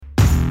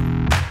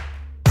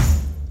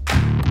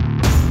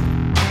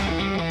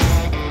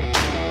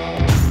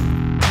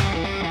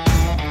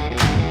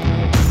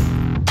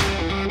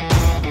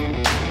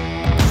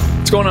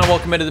What's going on?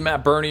 Welcome into the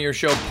Matt Bernier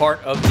Show,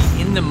 part of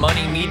the In the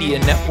Money Media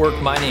Network.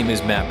 My name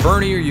is Matt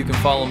Bernier. You can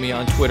follow me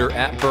on Twitter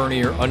at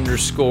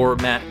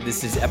Bernier_Matt.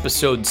 This is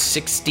episode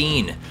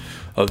 16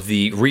 of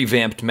the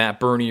revamped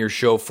Matt Bernier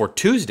Show for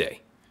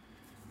Tuesday,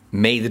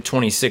 May the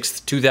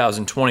 26th,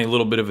 2020. A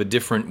little bit of a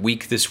different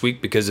week this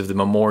week because of the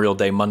Memorial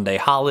Day Monday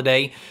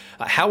holiday.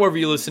 However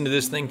you listen to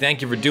this thing,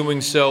 thank you for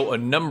doing so. A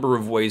number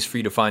of ways for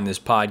you to find this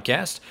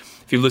podcast.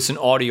 If you listen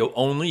audio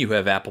only, you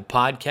have Apple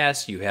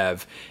Podcasts, you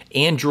have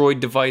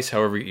Android device,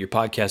 however you get your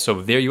podcasts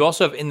over there. You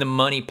also have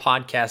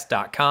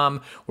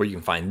InTheMoneyPodcast.com, where you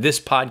can find this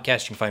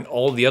podcast. You can find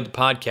all the other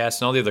podcasts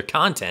and all the other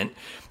content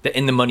that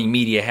In the Money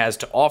Media has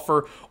to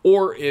offer.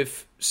 Or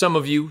if some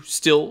of you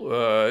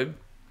still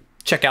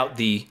check out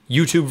the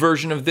YouTube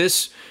version of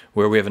this,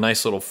 where we have a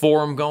nice little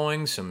forum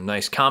going, some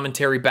nice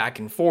commentary back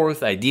and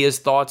forth, ideas,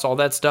 thoughts, all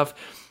that stuff,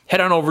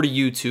 head on over to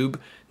YouTube.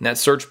 In that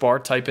search bar,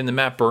 type in the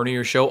Matt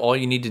Bernier Show. All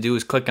you need to do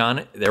is click on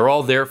it. They're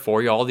all there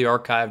for you, all the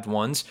archived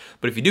ones.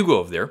 But if you do go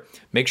over there,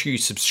 make sure you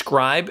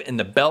subscribe and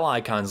the bell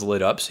icon's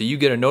lit up so you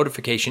get a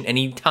notification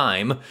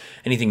anytime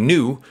anything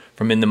new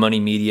from In the Money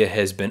Media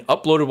has been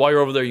uploaded. While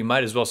you're over there, you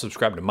might as well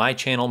subscribe to my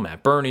channel,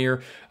 Matt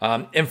Bernier.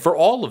 And for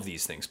all of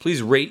these things,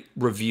 please rate,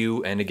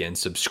 review, and again,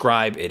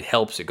 subscribe. It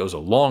helps. It goes a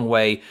long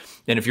way.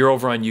 And if you're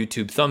over on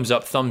YouTube, thumbs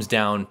up, thumbs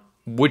down,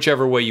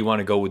 whichever way you want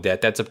to go with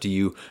that, that's up to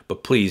you,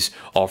 but please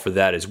offer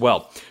that as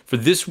well. For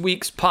this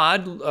week's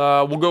pod,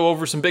 we'll go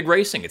over some big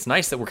racing. It's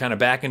nice that we're kind of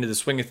back into the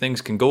swing of things,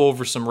 can go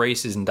over some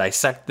races and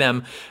dissect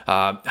them,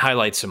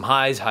 highlight some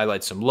highs,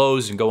 highlight some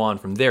lows, and go on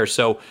from there.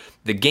 So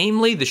the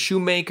Gamely, the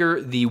Shoemaker,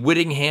 the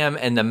Whittingham,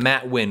 and the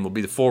Matt Winn will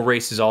be the four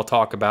races I'll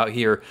talk about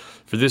here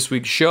for this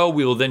week's show.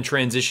 We will then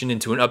transition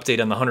into an update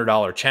on the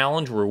 $100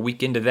 challenge. We're a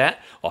week into that,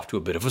 off to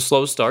a bit of a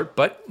slow start,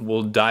 but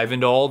we'll dive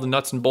into all the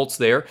nuts and bolts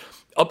there.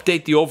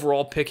 Update the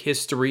overall pick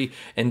history,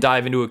 and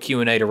dive into a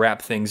Q&A to wrap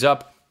things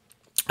up.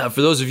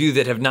 For those of you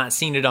that have not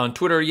seen it on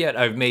Twitter yet,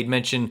 I've made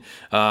mention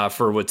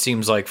for what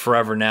seems like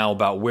forever now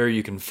about where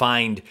you can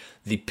find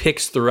the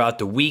picks throughout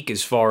the week.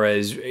 As far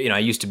as, I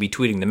used to be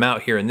tweeting them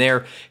out here and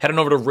there. Head on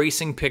over to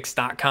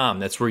racingpicks.com.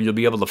 That's where you'll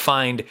be able to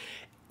find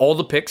all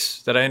the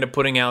picks that I end up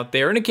putting out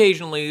there. And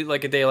occasionally,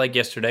 like a day like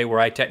yesterday, where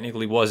I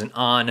technically wasn't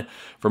on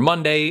for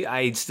Monday,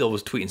 I still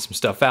was tweeting some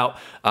stuff out.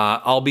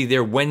 I'll be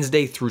there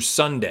Wednesday through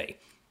Sunday.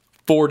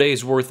 4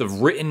 days worth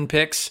of written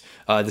picks.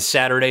 The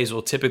Saturdays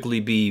will typically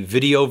be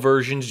video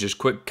versions, just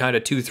quick kind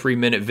of 2-3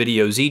 minute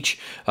videos each.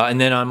 And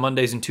then on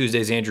Mondays and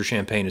Tuesdays, Andrew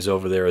Champagne is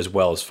over there as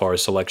well as far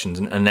as selections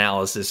and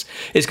analysis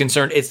is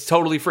concerned. It's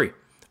totally free.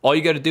 All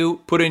you got to do,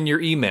 put in your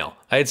email.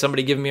 I had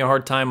somebody giving me a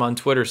hard time on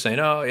Twitter saying,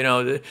 you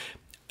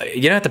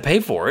don't have to pay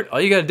for it.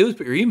 All you got to do is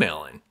put your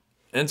email in.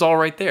 And it's all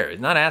right there. It's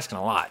not asking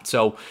a lot.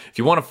 So if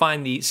you want to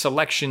find the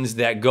selections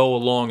that go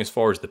along as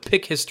far as the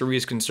pick history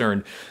is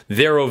concerned,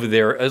 they're over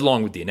there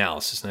along with the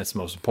analysis. And that's the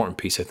most important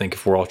piece, I think,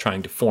 if we're all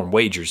trying to form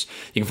wagers.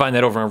 You can find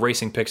that over on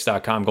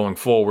racingpicks.com going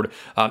forward.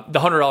 The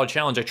 $100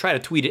 challenge, I try to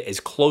tweet it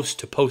as close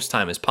to post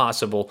time as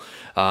possible.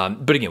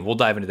 But again, we'll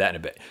dive into that in a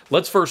bit.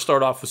 Let's first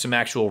start off with some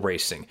actual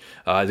racing.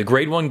 The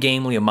Grade 1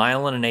 Gamely, 1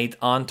 1/8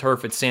 on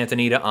turf at Santa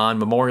Anita on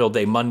Memorial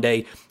Day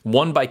Monday,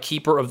 won by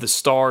Keeper of the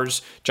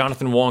Stars.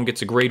 Jonathan Wong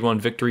gets a Grade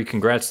 1 victory.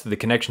 Congrats to the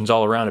connections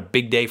all around. A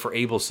big day for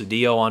Abel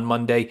Cedillo on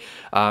Monday.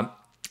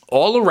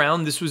 All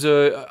around, this was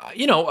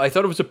I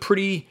thought it was a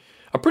pretty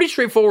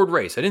straightforward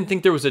race. I didn't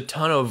think there was a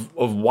ton of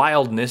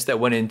wildness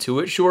that went into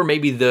it. Sure,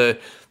 maybe the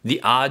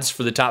odds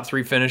for the top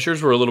three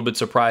finishers were a little bit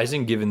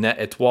surprising, given that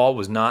Etoile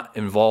was not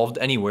involved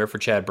anywhere for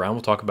Chad Brown.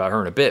 We'll talk about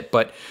her in a bit.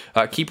 But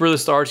Keeper of the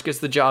Stars gets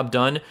the job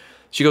done.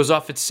 She goes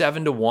off at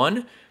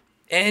 7-1.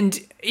 And,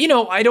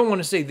 I don't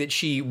want to say that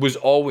she was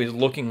always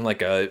looking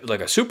like a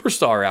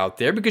superstar out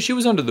there, because she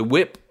was under the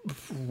whip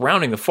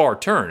rounding the far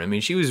turn. I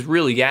mean, she was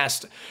really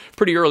gassed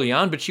pretty early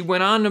on, but she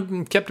went on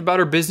and kept about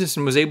her business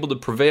and was able to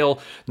prevail.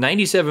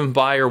 97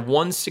 buyer,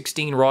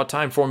 116 raw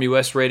time form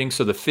US rating,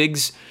 so the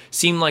figs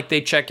seem like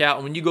they check out.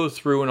 And when you go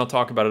through, and I'll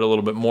talk about it a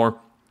little bit more,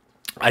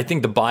 I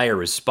think the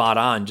buyer is spot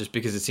on, just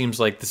because it seems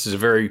like this is a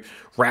very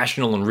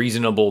rational and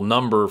reasonable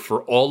number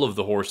for all of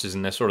the horses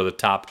in the sort of the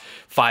top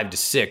 5 to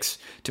 6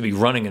 to be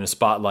running in a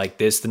spot like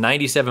this. The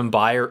 97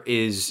 buyer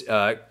is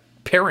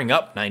pairing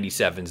up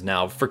 97s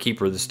now for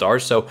Keeper of the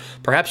Stars, so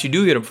perhaps you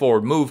do get a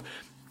forward move.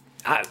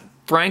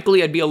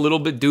 Frankly, I'd be a little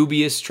bit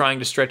dubious trying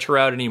to stretch her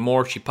out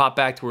anymore. She popped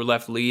back to her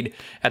left lead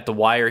at the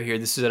wire here.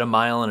 This is at 1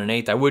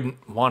 1/8. I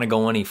wouldn't want to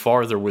go any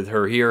farther with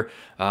her here.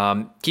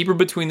 Keep her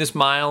between this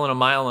mile and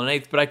 1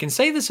 1/8. But I can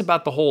say this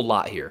about the whole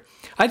lot here.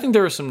 I think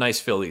there are some nice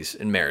fillies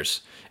and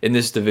mares in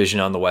this division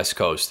on the West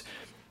Coast.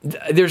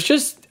 I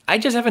just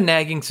have a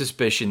nagging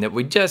suspicion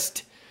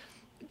that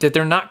that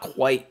they're not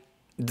quite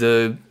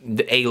the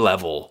A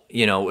level.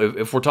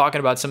 If we're talking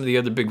about some of the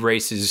other big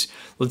races,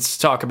 let's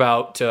talk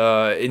about,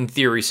 in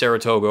theory,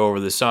 Saratoga over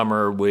the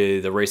summer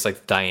with a race like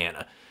the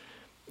Diana.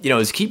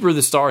 Is Keeper of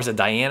the Stars a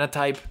Diana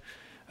type?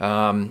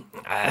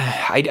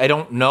 I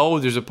don't know.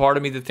 There's a part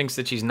of me that thinks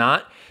that she's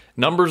not.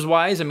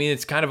 numbers-wise, I mean,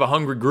 it's kind of a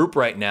hungry group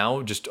right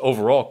now, just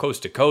overall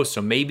coast to coast.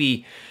 So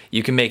maybe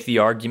you can make the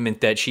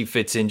argument that she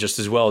fits in just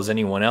as well as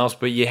anyone else,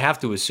 but you have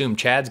to assume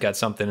Chad's got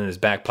something in his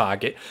back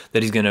pocket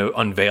that he's going to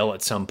unveil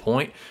at some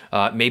point.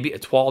 Maybe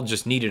Etoile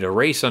just needed a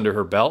race under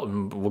her belt,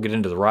 and we'll get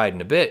into the ride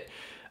in a bit.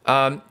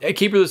 At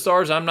Keeper of the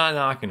Stars, I'm not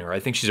knocking her. I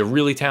think she's a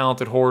really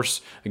talented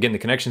horse. Again, the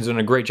Connection's done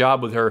a great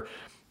job with her.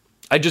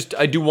 I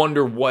do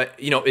wonder what,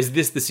 is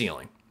this the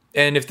ceiling?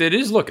 And if it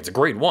is, look, it's a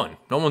grade 1.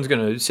 No one's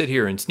going to sit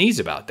here and sneeze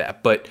about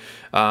that. But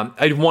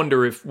I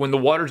wonder if when the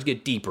waters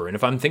get deeper, and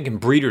if I'm thinking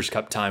Breeders'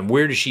 Cup time,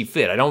 where does she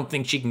fit? I don't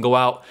think she can go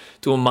out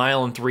to a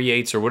mile and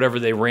 3/8 or whatever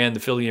they ran the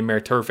Filly and Mare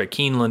Turf at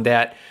Keeneland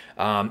at.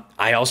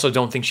 I also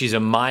don't think she's a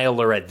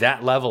miler at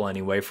that level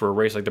anyway for a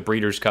race like the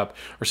Breeders' Cup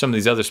or some of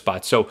these other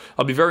spots. So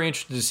I'll be very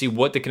interested to see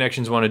what the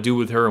Connections want to do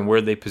with her and where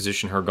they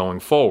position her going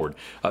forward.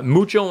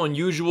 Mucho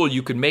Unusual,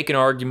 you could make an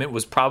argument,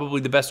 was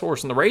probably the best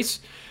horse in the race.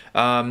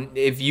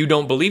 If you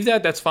don't believe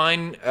that, that's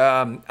fine.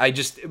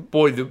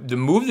 The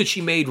move that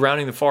she made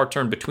rounding the far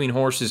turn between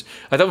horses,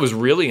 I thought was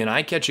really an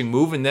eye-catching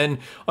move. And then,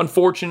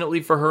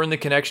 unfortunately for her in the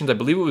Connections, I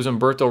believe it was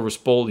Umberto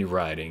Rispoli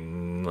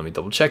riding. Let me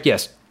double check.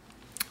 Yes.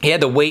 He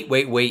had to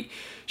wait.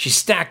 She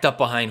stacked up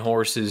behind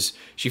horses.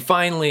 She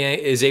finally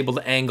is able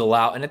to angle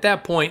out. And at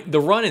that point, the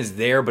run is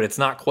there, but it's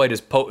not quite as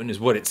potent as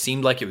what it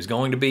seemed like it was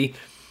going to be.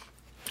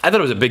 I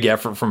thought it was a big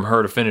effort from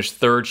her to finish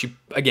third. She,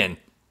 again,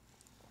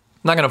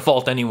 not going to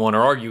fault anyone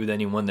or argue with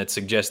anyone that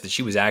suggests that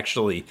she was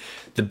actually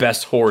the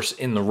best horse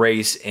in the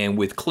race. And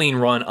with clean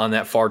run on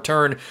that far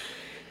turn,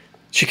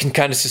 she can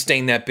kind of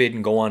sustain that bid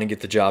and go on and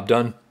get the job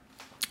done.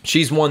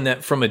 She's one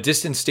that, from a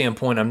distance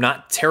standpoint, I'm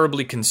not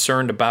terribly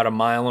concerned about 1.25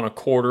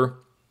 miles.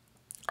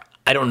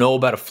 I don't know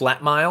about a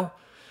flat mile.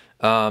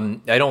 I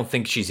don't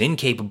think she's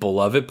incapable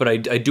of it, but I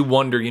do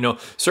wonder,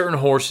 certain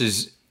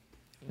horses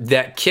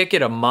that kick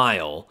at 1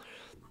 mile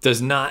does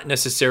not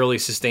necessarily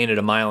sustain at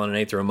 1.125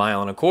 miles or 1.25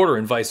 miles,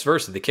 and vice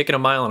versa. The kick at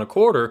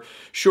 1.25 miles,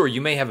 sure, you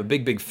may have a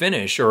big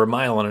finish, or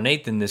 1.125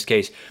 miles in this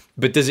case,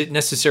 but does it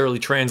necessarily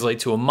translate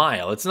to 1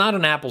 mile? It's not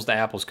an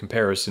apples-to-apples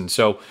comparison.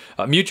 So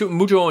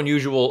Mucho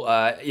Unusual,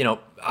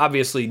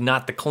 obviously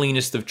not the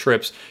cleanest of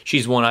trips.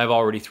 She's one I've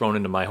already thrown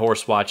into my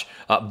horse watch.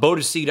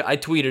 Bodicita, I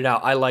tweeted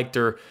out, I liked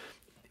her.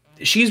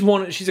 She's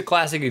a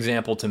classic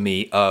example to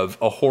me of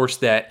a horse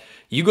that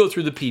you go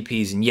through the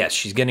PPs, and yes,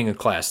 she's getting a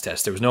class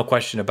test. There was no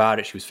question about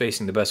it. She was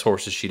facing the best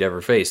horses she'd ever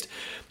faced.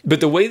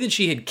 But the way that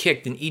she had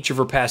kicked in each of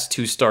her past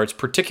 2 starts,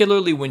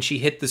 particularly when she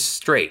hit the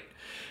straight,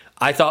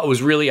 I thought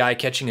was really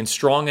eye-catching and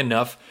strong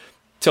enough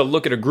to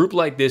look at a group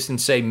like this and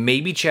say,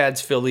 maybe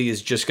Chad's filly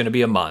is just going to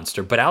be a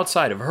monster. But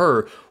outside of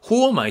her,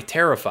 who am I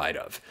terrified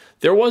of?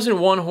 There wasn't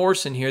one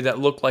horse in here that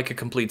looked like a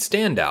complete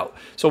standout.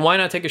 So why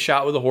not take a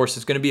shot with a horse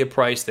that's going to be a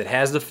price that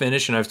has the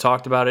finish, and I've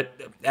talked about it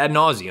ad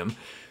nauseum.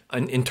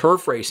 In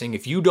turf racing,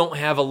 if you don't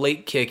have a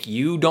late kick,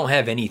 you don't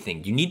have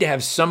anything. You need to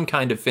have some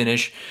kind of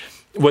finish,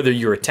 whether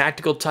you're a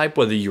tactical type,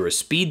 whether you're a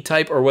speed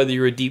type, or whether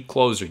you're a deep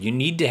closer. You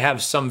need to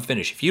have some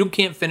finish. If you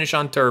can't finish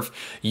on turf,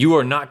 you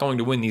are not going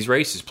to win these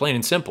races, plain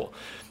and simple.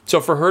 So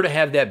for her to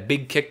have that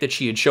big kick that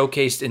she had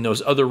showcased in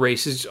those other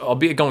races,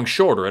 albeit going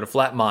shorter at a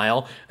flat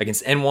mile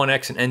against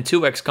N1X and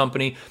N2X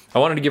company, I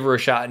wanted to give her a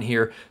shot in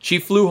here. She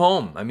flew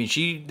home. I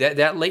mean,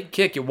 that late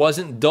kick, it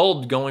wasn't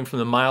dulled going from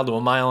the mile to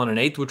 1.125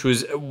 miles, which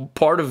was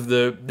part of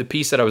the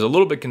piece that I was a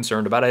little bit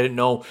concerned about. I didn't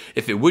know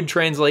if it would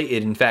translate.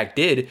 It in fact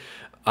did.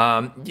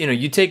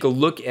 You take a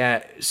look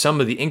at some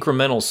of the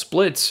incremental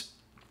splits.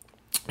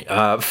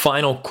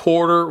 Final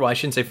quarter, well, I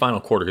shouldn't say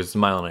final quarter because it's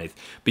 1.125 miles,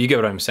 but you get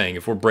what I'm saying.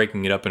 If we're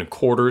breaking it up into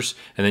quarters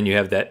and then you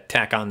have that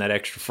tack on that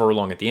extra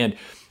furlong at the end,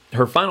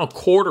 her final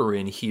quarter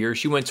in here,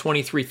 she went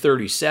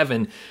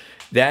 23:37.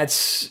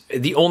 That's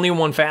the only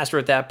one faster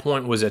at that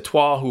point was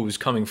Etoile, who was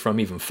coming from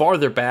even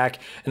farther back.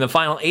 And the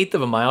final 1/8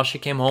 of a mile, she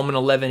came home in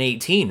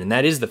 11:18, and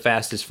that is the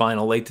fastest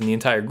final 1/8 in the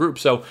entire group.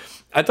 So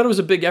I thought it was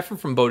a big effort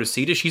from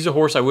Bodicita. She's a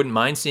horse I wouldn't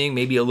mind seeing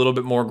maybe a little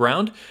bit more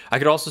ground. I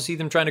could also see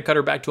them trying to cut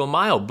her back to 1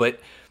 mile, but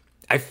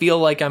I feel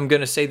like I'm going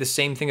to say the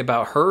same thing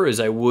about her as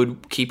I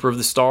would Keeper of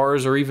the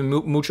Stars or even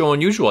Mucho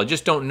Unusual. I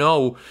just don't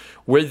know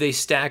where they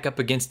stack up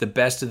against the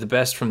best of the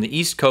best from the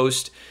East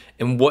Coast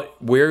and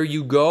where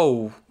you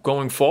go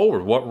going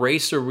forward. What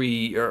race are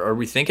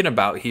we thinking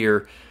about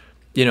here,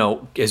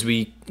 as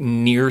we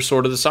near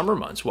sort of the summer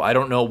months? Well, I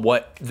don't know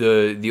what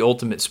the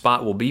ultimate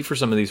spot will be for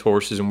some of these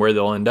horses and where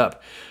they'll end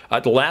up.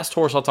 The last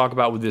horse I'll talk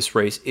about with this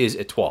race is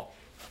Etoile.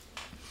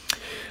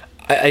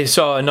 I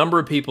saw a number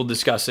of people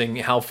discussing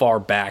how far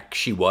back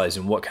she was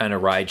and what kind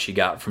of ride she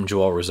got from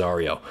Joel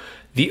Rosario.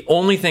 The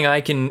only thing I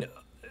can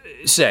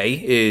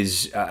say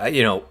is,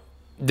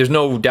 there's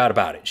no doubt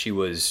about it. She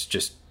was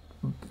just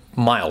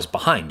miles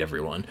behind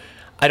everyone.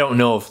 I don't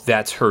know if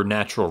that's her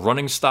natural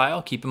running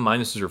style. Keep in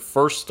mind, this is her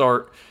first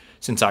start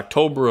since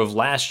October of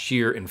last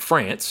year in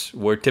France,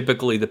 where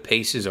typically the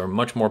paces are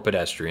much more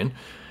pedestrian.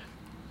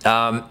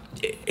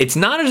 It's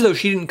not as though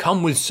she didn't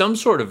come with some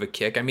sort of a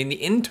kick. I mean,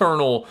 the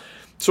internal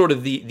sort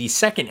of the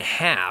second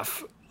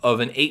half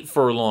of an 8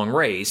 furlong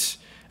race,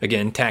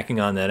 again, tacking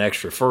on that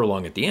extra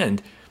furlong at the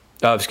end,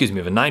 of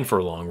a 9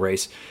 furlong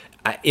race,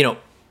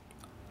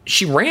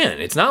 she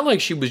ran. It's not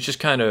like she was just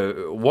kind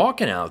of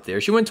walking out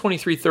there. She went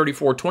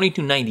 23:34,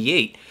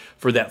 22:98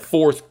 for that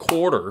fourth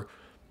quarter,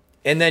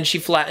 and then she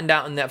flattened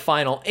out in that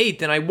final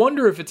eighth. And I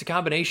wonder if it's a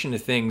combination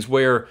of things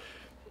where,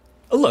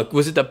 look,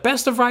 was it the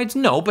best of rides?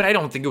 No, but I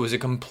don't think it was a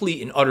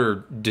complete and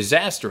utter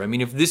disaster. I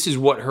mean, if this is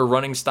what her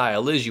running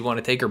style is, you want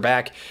to take her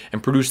back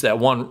and produce that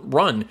one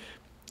run,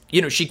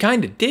 she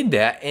kind of did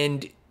that.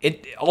 And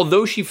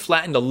although she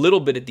flattened a little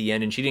bit at the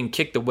end and she didn't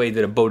kick the way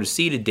that a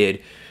Bodicita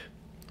did,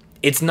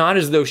 it's not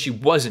as though she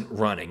wasn't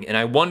running. And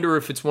I wonder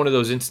if it's one of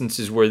those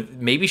instances where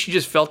maybe she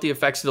just felt the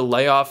effects of the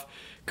layoff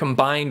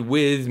combined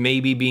with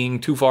maybe being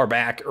too far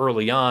back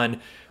early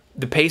on.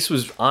 The pace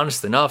was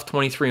honest enough,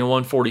 23 and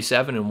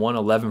 147 and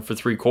 111 for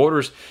three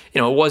quarters.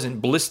 It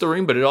wasn't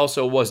blistering, but it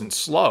also wasn't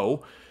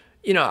slow.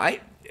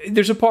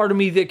 There's a part of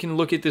me that can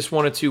look at this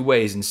one of two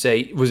ways and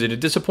say, was it a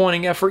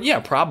disappointing effort? Yeah,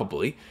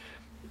 probably.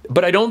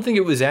 But I don't think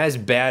it was as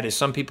bad as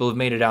some people have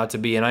made it out to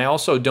be. And I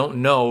also don't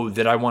know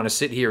that I want to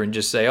sit here and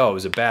just say, oh, it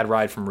was a bad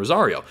ride from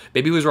Rosario.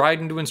 Maybe he was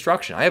riding to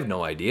instruction. I have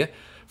no idea.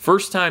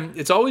 First time,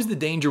 it's always the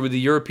danger with the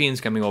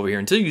Europeans coming over here.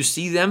 Until you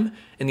see them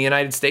in the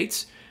United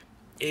States,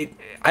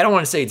 I don't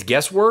want to say it's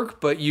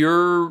guesswork, but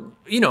you're,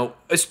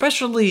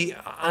 especially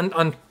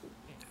on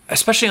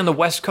the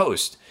West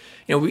Coast.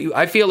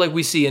 I feel like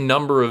we see a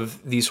number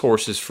of these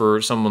horses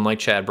for someone like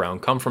Chad Brown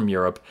come from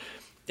Europe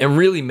and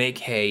really make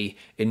hay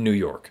in New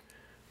York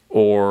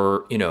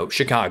or,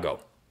 Chicago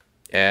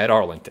at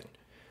Arlington.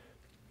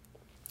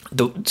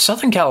 The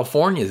Southern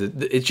California,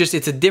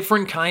 it's a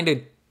different kind of,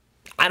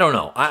 I don't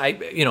know.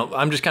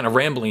 I'm just kind of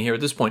rambling here at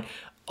this point.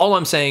 All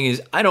I'm saying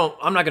is I'm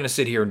not going to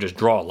sit here and just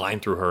draw a line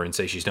through her and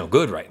say she's no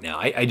good right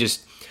now.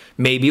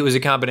 Maybe it was a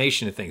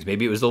combination of things.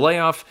 Maybe it was the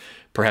layoff.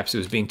 Perhaps it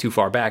was being too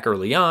far back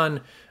early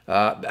on.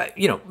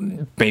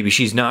 Maybe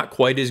she's not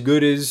quite as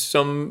good as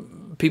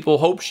some people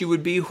hope she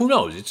would be. Who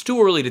knows? It's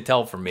too early to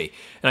tell for me.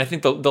 And I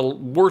think the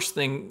worst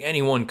thing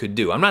anyone could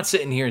do, I'm not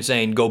sitting here and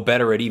saying go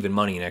better at even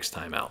money next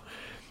time out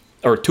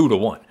or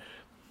 2-1.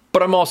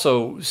 But I'm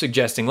also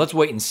suggesting let's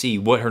wait and see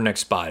what her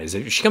next spot is.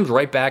 If she comes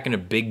right back in a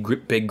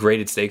big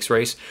graded stakes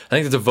race, I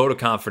think that's a vote of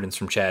confidence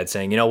from Chad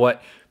saying, you know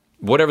what,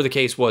 whatever the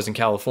case was in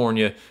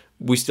California,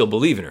 we still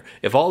believe in her.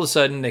 If all of a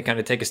sudden they kind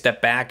of take a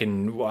step back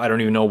and I don't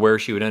even know where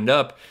she would end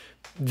up,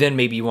 then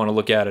maybe you want to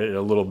look at it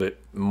a little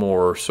bit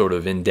more sort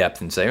of in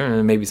depth and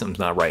say, maybe something's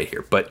not right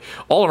here. But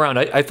all around,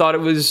 I thought it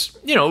was,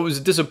 it was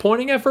a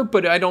disappointing effort,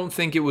 but I don't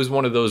think it was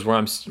one of those where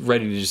I'm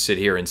ready to just sit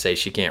here and say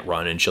she can't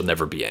run and she'll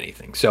never be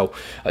anything. So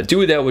do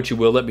with that what you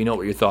will. Let me know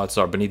what your thoughts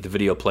are beneath the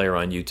video player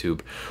on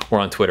YouTube or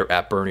on Twitter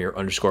at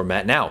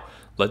Bernier_Matt. Now,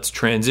 let's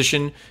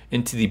transition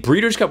into the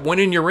Breeders' Cup win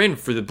and you're in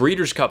for the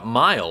Breeders' Cup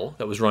Mile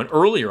that was run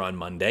earlier on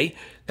Monday.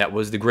 That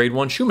was the Grade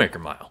 1 Shoemaker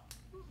Mile.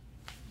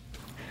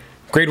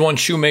 Grade 1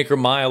 Shoemaker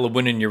Mile, a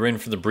win and you're in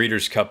for the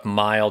Breeders' Cup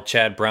Mile.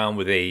 Chad Brown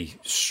with a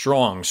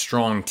strong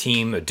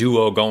team, a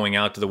duo going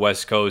out to the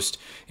West Coast,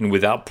 and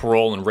Without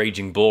Parole and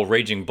Raging Bull.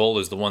 Raging Bull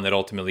is the one that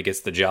ultimately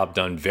gets the job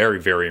done very,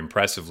 very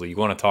impressively. You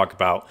want to talk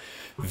about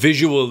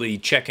visually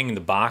checking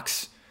the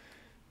box.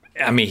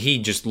 I mean, he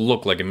just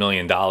looked like $1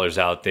 million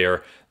out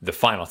there. The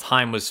final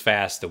time was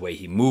fast. The way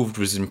he moved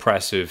was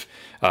impressive.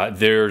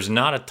 There's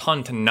not a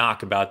ton to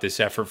knock about this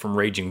effort from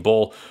Raging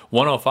Bull.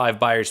 105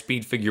 Beyer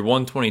speed figure,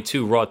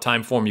 122 raw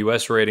Timeform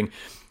US rating.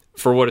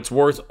 For what it's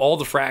worth, all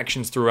the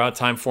fractions throughout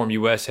Timeform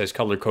US has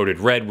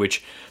color-coded red,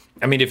 which,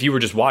 I mean, if you were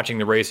just watching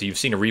the race or you've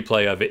seen a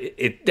replay of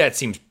it, that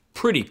seems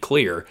pretty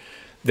clear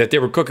that they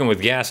were cooking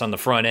with gas on the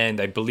front end.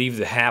 I believe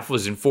the half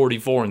was in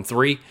 44 and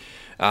 3.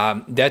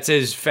 That's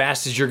as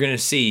fast as you're going to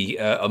see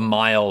a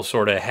mile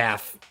sort of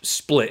half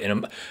split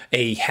in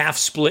a half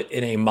split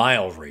in a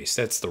mile race.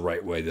 That's the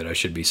right way that I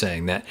should be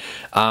saying that.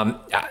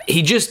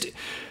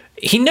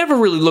 He never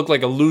really looked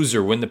like a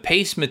loser when the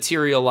pace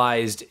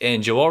materialized,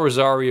 and Joel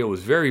Rosario was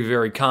very,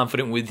 very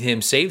confident with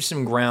him, saved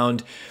some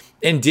ground,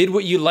 and did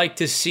what you like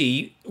to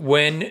see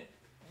when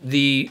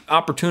the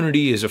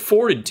opportunity is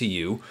afforded to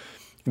you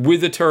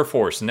with a turf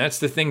horse. And that's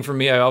the thing for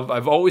me.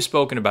 I've always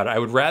spoken about it. I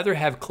would rather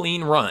have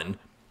clean run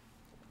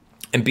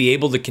and be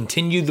able to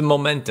continue the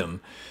momentum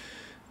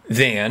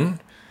than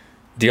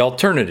the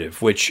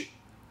alternative, which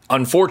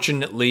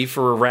unfortunately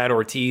for Rad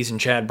Ortiz and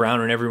Chad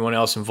Brown and everyone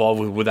else involved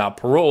with Without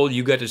Parole,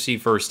 you got to see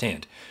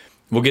firsthand.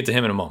 We'll get to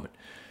him in a moment.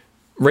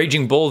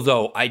 Raging Bull,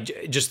 though,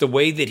 just the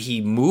way that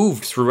he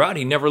moved throughout,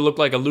 he never looked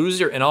like a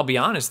loser. And I'll be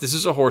honest, this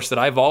is a horse that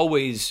I've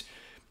always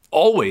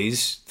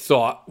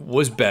thought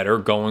was better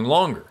going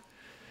longer.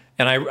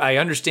 And I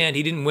understand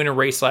he didn't win a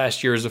race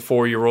last year as a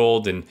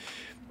 4-year-old, and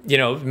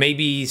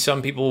maybe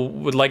some people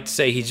would like to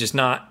say he's just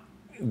not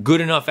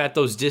good enough at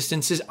those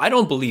distances. I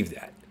don't believe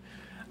that.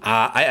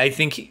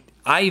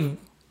 I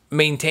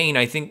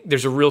maintain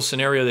there's a real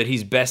scenario that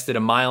he's best at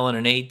 1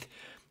 1/8,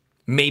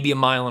 maybe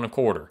 1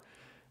 1/4.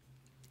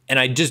 And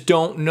I just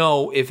don't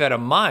know if at a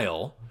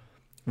mile,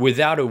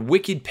 without a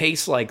wicked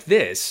pace like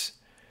this,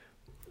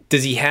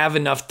 does he have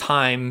enough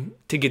time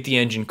to get the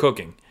engine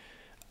cooking.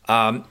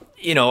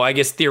 I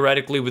guess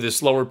theoretically with a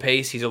slower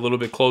pace, he's a little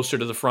bit closer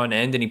to the front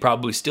end, and he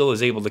probably still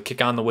is able to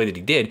kick on the way that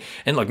he did.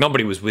 And look,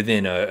 nobody was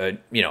within a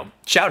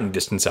shouting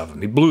distance of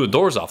him. He blew the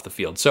doors off the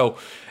field. So,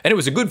 and it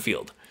was a good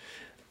field.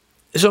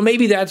 So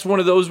maybe that's one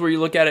of those where you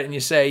look at it and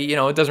you say,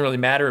 it doesn't really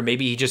matter. Or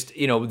maybe he just,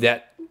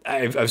 that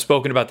I've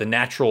spoken about the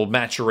natural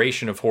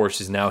maturation of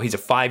horses now. He's a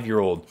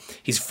 5-year-old.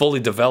 He's fully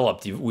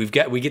developed. We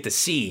get to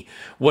see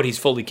what he's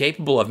fully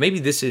capable of. Maybe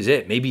this is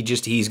it. Maybe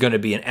just he's going to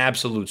be an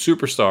absolute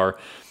superstar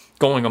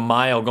going a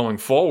mile going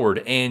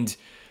forward. And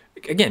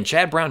again,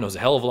 Chad Brown knows a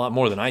hell of a lot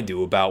more than I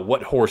do about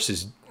what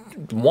horses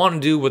want to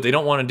do, what they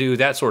don't want to do,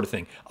 that sort of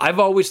thing. I've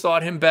always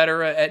thought him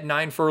better at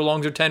 9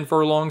 furlongs or 10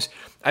 furlongs.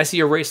 I see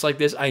a race like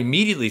this, I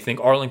immediately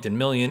think Arlington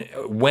Million,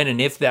 when and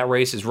if that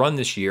race is run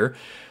this year.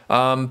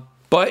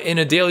 But in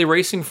a Daily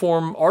Racing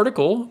Form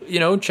article,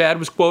 Chad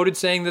was quoted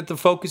saying that the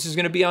focus is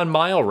going to be on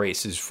mile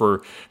races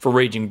for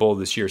Raging Bull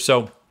this year.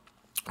 So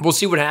we'll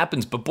see what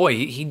happens. But boy,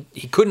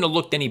 he couldn't have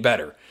looked any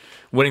better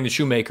winning the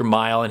Shoemaker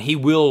Mile, and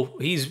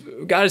he's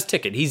got his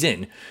ticket. He's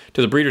in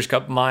to the Breeders'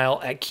 Cup Mile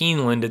at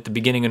Keeneland at the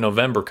beginning of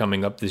November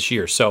coming up this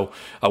year. So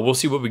we'll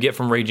see what we get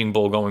from Raging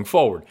Bull going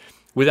forward.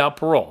 Without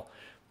Parole,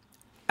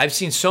 I've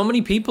seen so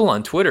many people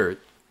on Twitter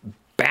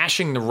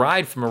bashing the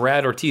ride from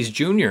Murad Ortiz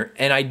Jr.,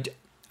 and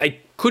I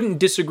couldn't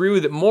disagree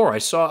with it more.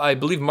 I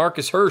believe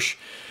Marcus Hirsch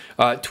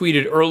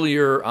tweeted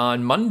earlier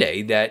on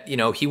Monday that,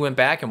 he went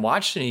back and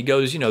watched it, and he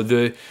goes,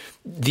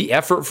 the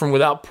effort from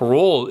Without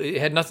Parole, it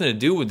had nothing to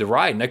do with the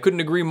ride, and I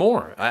couldn't agree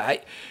more.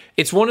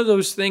 It's one of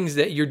those things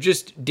that you're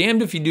just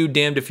damned if you do,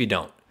 damned if you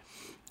don't.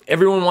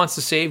 Everyone wants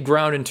to save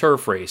ground in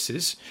turf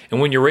races,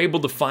 and when you're able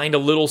to find a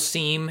little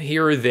seam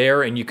here or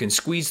there and you can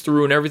squeeze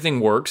through and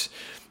everything works,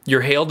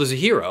 you're hailed as a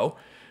hero.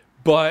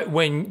 But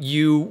when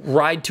you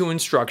ride to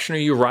instruction, or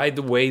you ride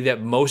the way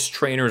that most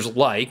trainers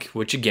like,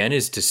 which again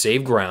is to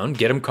save ground,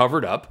 get them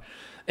covered up,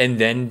 and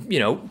then,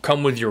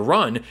 come with your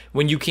run,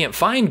 when you can't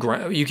find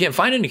ground, you can't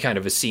find any kind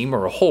of a seam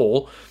or a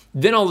hole,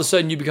 then all of a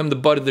sudden you become the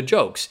butt of the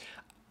jokes.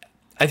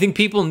 I think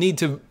people need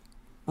to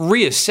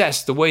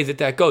reassess the way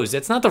that goes.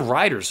 That's not the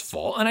rider's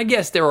fault. And I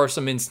guess there are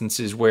some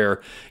instances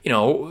where,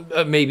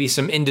 maybe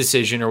some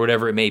indecision or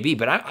whatever it may be,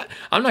 but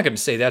I'm not going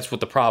to say that's what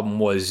the problem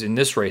was in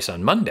this race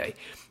on Monday.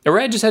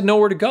 Arad just had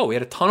nowhere to go. He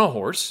had a ton of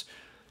horse.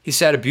 He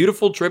sat a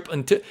beautiful trip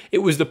until it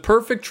was the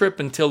perfect trip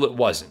until it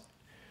wasn't.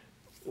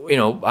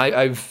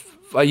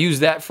 I use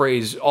that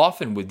phrase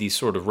often with these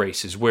sort of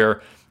races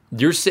where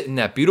you're sitting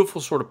that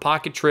beautiful sort of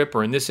pocket trip,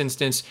 or in this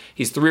instance,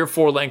 he's 3 or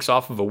 4 lengths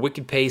off of a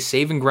wicked pace,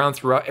 saving ground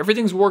throughout.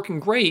 Everything's working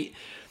great.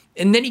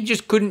 And then he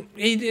just couldn't,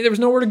 there was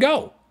nowhere to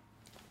go.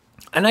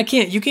 And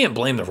you can't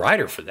blame the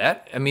rider for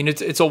that. I mean,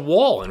 it's a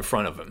wall in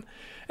front of him.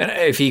 And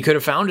if he could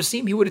have found a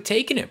seam, he would have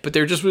taken it. But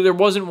there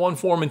wasn't one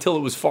for him until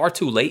it was far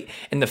too late.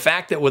 And the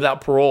fact that Without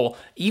Parole,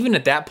 even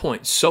at that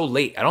point, so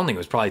late, I don't think it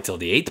was probably till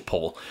the 8th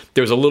pole,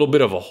 there was a little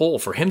bit of a hole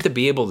for him to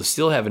be able to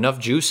still have enough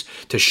juice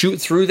to shoot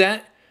through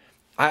that.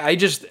 I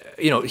just,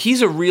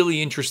 he's a really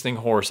interesting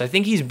horse. I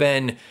think he's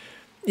been,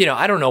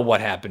 I don't know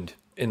what happened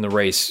in the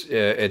race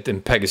at the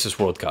Pegasus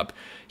World Cup.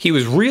 He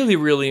was really,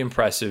 really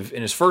impressive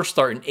in his first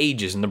start in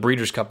ages in the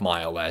Breeders' Cup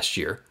Mile last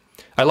year.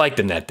 I liked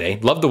him that day.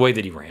 Loved the way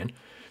that he ran.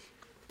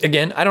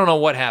 Again, I don't know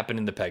what happened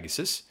in the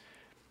Pegasus.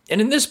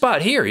 And in this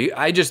spot here,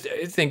 I just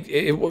think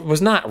it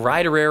was not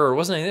rider error. It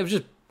wasn't anything. It was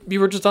just, you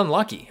were just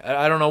unlucky.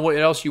 I don't know what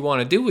else you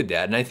want to do with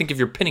that. And I think if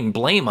you're pinning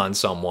blame on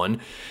someone,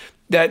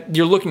 that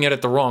you're looking at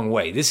it the wrong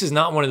way. This is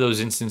not one of those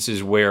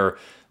instances where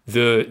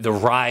the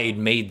ride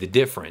made the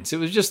difference. It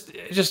was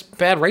just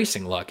bad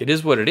racing luck. It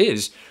is what it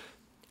is.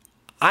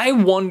 I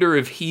wonder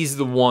if he's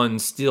the one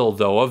still,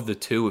 though, of the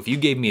two, if you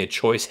gave me a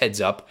choice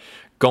heads up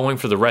going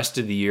for the rest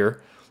of the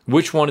year,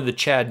 which one of the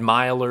Chad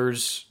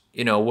Milers,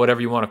 whatever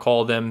you want to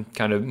call them,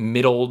 kind of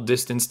middle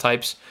distance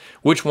types,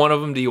 which one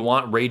of them do you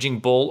want, Raging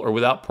Bull or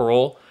Without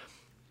Parole?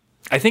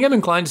 I think I'm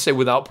inclined to say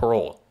Without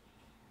Parole.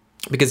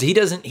 Because he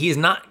is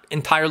not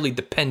entirely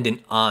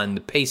dependent on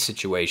the pace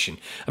situation.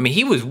 I mean,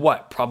 he was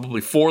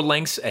probably 4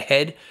 lengths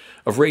ahead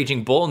of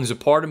Raging Bull, and there's a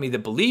part of me that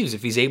believes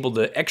if he's able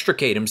to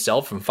extricate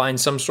himself and find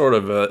some sort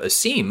of a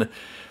seam,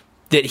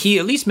 that he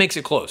at least makes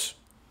it close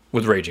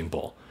with Raging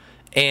Bull.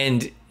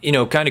 And,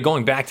 kind of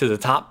going back to the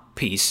top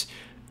piece,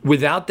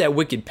 without that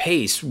wicked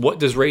pace, what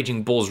does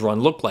Raging Bull's run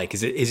look like?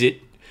 Is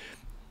it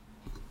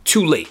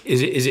too late?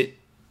 Is it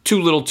too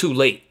little too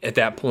late at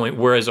that point?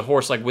 Whereas a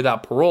horse like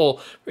Without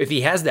Parole, if he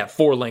has that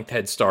 4-length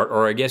head start,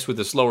 or I guess with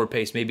a slower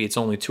pace, maybe it's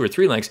only 2 or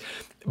 3 lengths,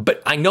 but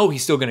I know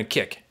he's still going to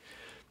kick.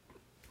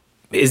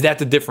 Is that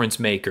the difference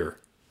maker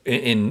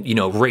in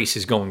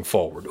races going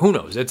forward? Who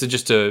knows? That's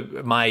just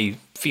my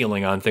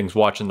feeling on things,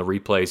 watching the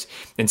replays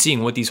and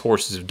seeing what these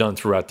horses have done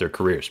throughout their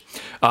careers.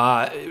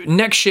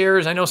 Next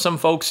shares, I know some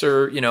folks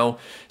are,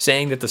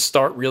 saying that the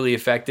start really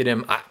affected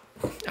him.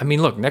 I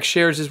mean, look, Next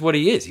Shares is what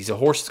he is. He's a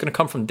horse that's going to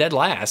come from dead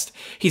last.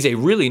 He's a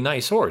really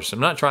nice horse. I'm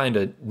not trying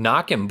to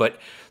knock him, but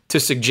to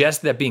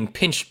suggest that being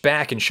pinched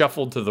back and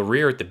shuffled to the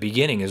rear at the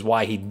beginning is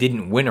why he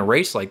didn't win a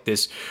race like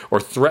this or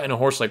threaten a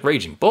horse like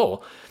Raging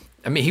Bull,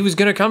 I mean, he was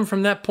going to come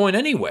from that point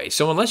anyway.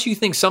 So unless you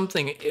think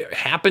something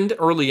happened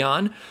early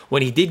on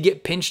when he did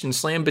get pinched and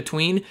slammed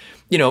between,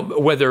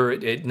 whether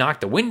it knocked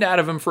the wind out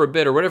of him for a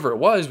bit or whatever it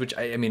was, which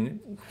I mean,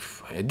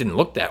 it didn't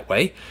look that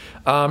way.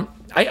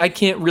 I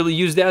can't really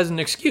use that as an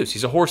excuse.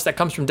 He's a horse that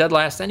comes from dead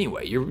last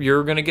anyway.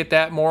 You're going to get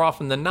that more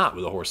often than not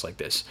with a horse like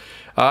this.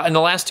 And the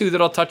last two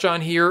that I'll touch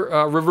on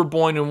here, River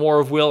Boyne and War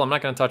of Will. I'm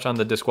not going to touch on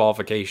the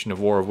disqualification of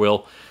War of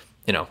Will.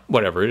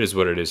 Whatever, it is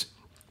what it is.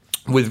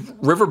 With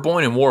River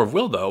Boyne and War of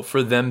Will, though,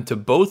 for them to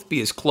both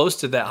be as close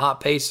to that hot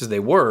pace as they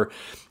were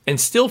and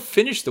still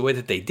finish the way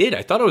that they did,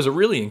 I thought it was a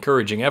really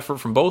encouraging effort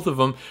from both of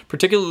them,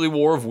 particularly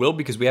War of Will,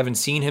 because we haven't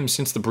seen him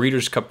since the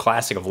Breeders' Cup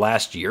Classic of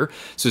last year.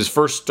 So his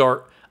first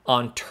start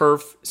on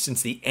turf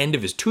since the end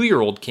of his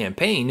 2-year-old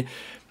campaign.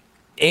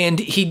 And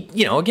he,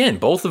 again,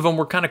 both of them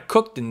were kind of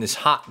cooked in this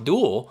hot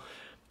duel.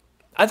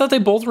 I thought they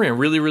both ran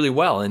really, really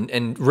well.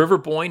 And River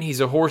Boyne, he's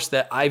a horse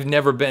that I've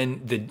never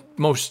been the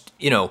most,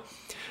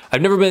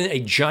 I've never been a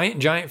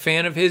giant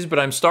fan of his, but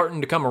I'm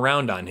starting to come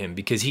around on him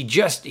because he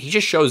just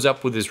shows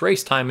up with his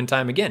race time and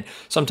time again.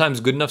 Sometimes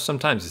good enough,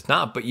 sometimes it's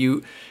not, but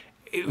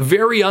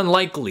very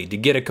unlikely to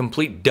get a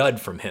complete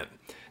dud from him.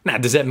 Now,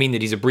 does that mean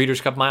that he's a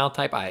Breeders' Cup Mile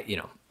type? I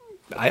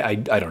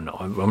don't know.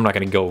 I'm not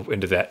going to go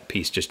into that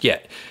piece just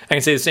yet. I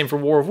can say the same for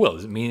War of Will.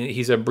 Does it mean that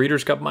he's a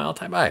Breeders' Cup Mile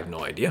type? I have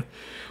no idea.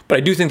 But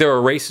I do think there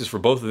are races for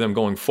both of them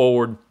going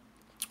forward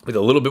with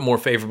a little bit more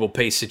favorable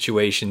pace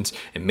situations,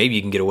 and maybe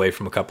you can get away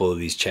from a couple of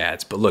these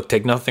chads. But look,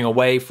 take nothing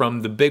away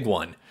from the big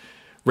one,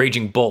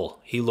 Raging Bull.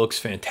 He looks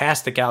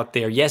fantastic out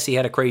there. Yes, he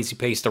had a crazy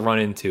pace to run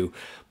into,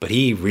 but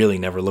he really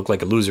never looked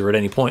like a loser at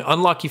any point.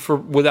 Unlucky for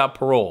without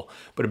parole,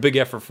 but a big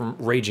effort from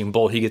Raging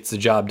Bull. He gets the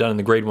job done in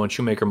the Grade 1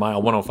 Shoemaker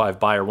Mile, 105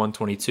 Beyer,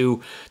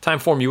 122.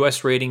 Timeform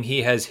US rating,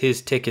 he has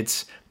his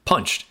tickets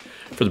punched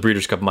for the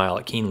Breeders' Cup Mile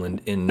at Keeneland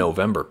in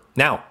November.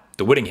 Now,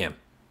 the Whittingham.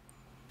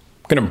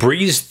 I'm going to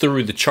breeze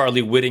through the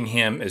Charlie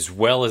Whittingham as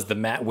well as the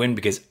Matt Winn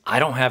because I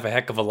don't have a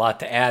heck of a lot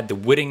to add. The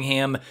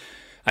Whittingham,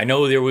 I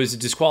know there was a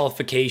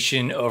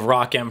disqualification of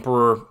Rock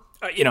Emperor.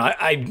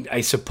 I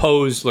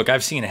suppose, look,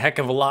 I've seen a heck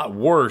of a lot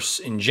worse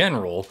in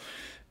general,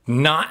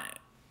 not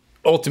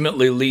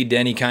ultimately lead to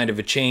any kind of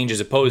a change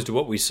as opposed to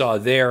what we saw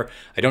there.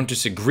 I don't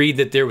disagree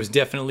that there was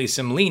definitely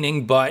some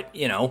leaning, but,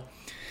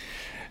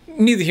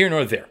 neither here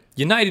nor there.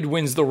 United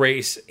wins the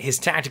race. His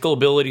tactical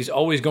ability is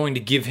always going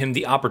to give him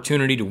the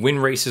opportunity to win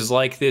races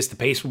like this. The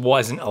pace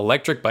wasn't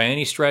electric by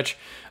any stretch,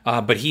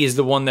 but he is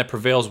the one that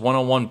prevails.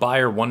 101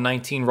 Beyer,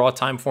 119 raw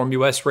Timeform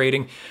US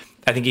rating.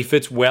 I think he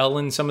fits well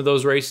in some of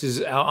those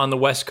races out on the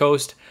West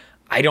Coast.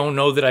 I don't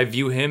know that I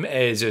view him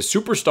as a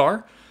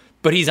superstar,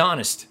 but he's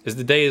honest as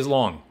the day is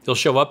long. He'll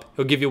show up.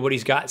 He'll give you what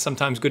he's got.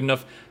 Sometimes good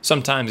enough.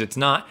 Sometimes it's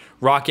not.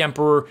 Rock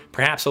Emperor,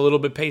 perhaps a little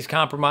bit pace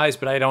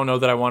compromised, but I don't know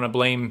that I want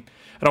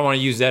to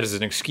use that as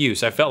an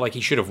excuse. I felt like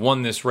he should have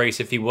won this race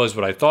if he was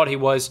what I thought he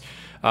was.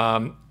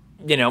 Maybe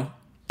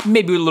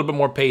with a little bit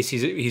more pace.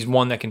 He's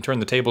one that can turn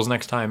the tables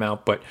next time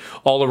out, but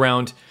all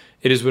around,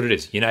 it is what it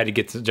is. United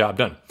gets the job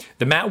done.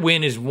 The Matt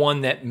Winn is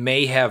one that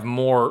may have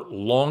more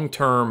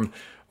long-term,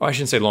 I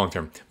shouldn't say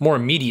long-term, more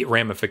immediate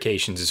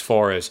ramifications as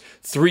far as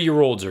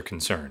 3-year-olds are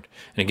concerned.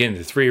 And again,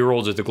 the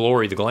 3-year-olds are the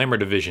glory, the glamour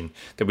division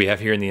that we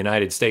have here in the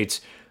United States.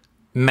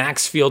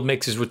 Maxfield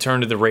makes his return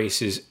to the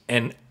races,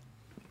 and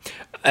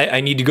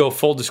I need to go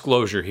full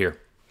disclosure here.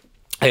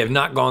 I have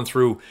not gone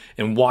through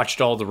and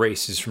watched all the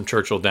races from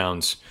Churchill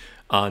Downs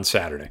on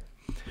Saturday.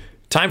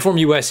 Timeform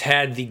US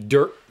had the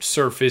dirt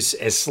surface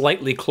as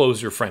slightly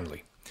closer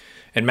friendly.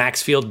 And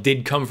Maxfield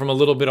did come from a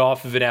little bit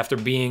off of it after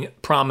being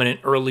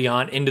prominent early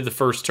on into the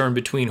first turn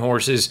between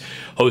horses.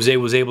 Jose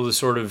was able to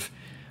sort of,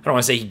 I don't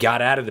want to say he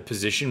got out of the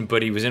position,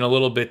 but he was in a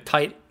little bit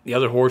tight. The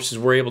other horses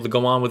were able to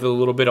go on with it a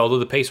little bit, although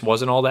the pace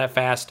wasn't all that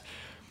fast.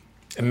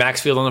 And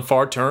Maxfield on the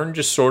far turn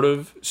just sort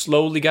of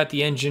slowly got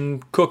the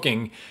engine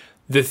cooking.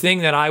 The thing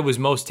that I was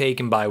most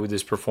taken by with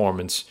this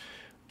performance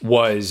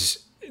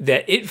was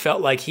that it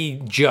felt like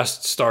he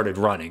just started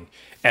running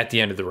at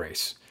the end of the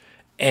race.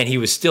 And he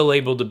was still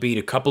able to beat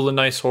a couple of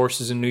nice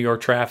horses in New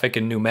York Traffic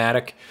and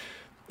Pneumatic.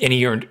 And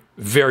he earned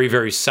very,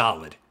 very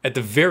solid. At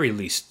the very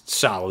least,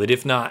 solid.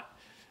 If not,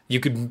 you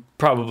could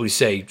probably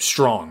say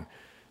strong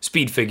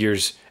speed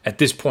figures at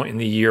this point in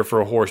the year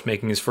for a horse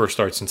making his first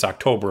start since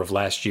October of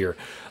last year.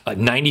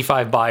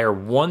 95 Beyer,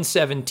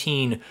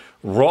 117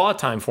 raw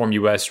Timeform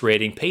US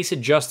rating, pace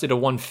adjusted to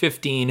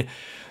 115.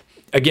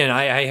 Again,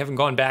 I haven't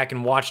gone back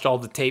and watched all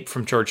the tape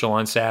from Churchill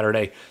on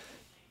Saturday.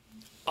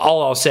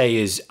 All I'll say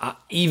is,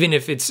 even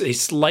if it's a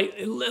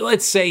slight,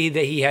 let's say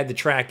that he had the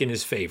track in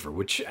his favor,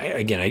 which,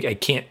 I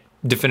can't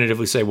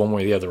definitively say one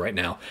way or the other right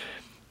now.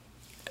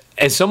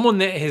 As someone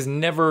that has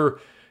never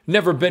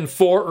been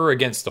for or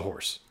against the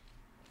horse,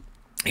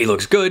 he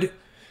looks good.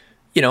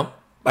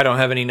 I don't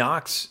have any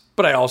knocks,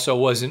 but I also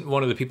wasn't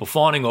one of the people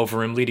fawning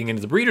over him leading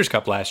into the Breeders'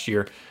 Cup last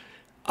year.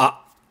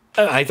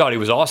 I thought he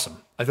was awesome.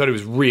 I thought he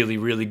was really,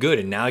 really good.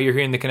 And now you're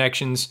hearing the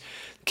connections,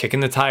 kicking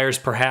the tires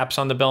perhaps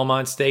on the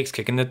Belmont Stakes,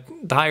 kicking the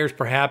tires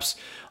perhaps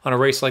on a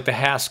race like the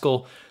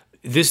Haskell.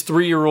 this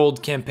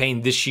 3-year-old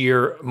campaign this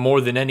year, more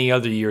than any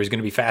other year, is going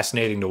to be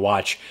fascinating to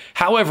watch.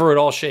 However it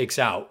all shakes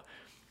out.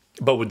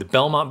 But with the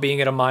Belmont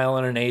being at 1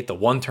 1/8, the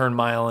 1-turn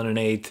 1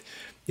 1/8,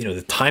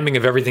 the timing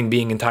of everything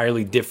being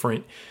entirely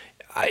different,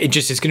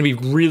 it's going to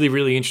be really,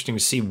 really interesting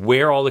to see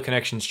where all the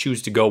connections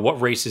choose to go, what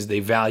races they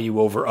value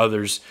over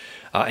others,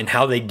 and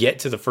how they get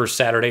to the first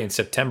Saturday in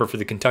September for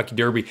the Kentucky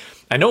Derby.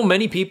 I know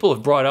many people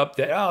have brought up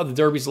that the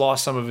Derby's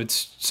lost some of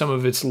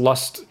its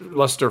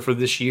luster for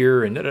this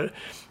year, and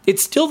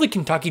it's still the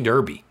Kentucky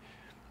Derby.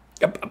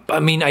 I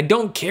mean, I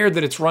don't care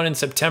that it's run in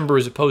September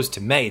as opposed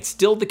to May. It's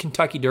still the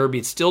Kentucky Derby.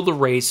 It's still the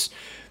race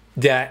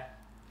that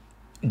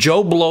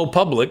Joe Blow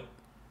public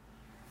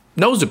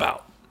knows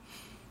about.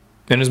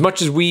 And as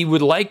much as we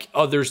would like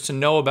others to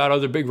know about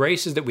other big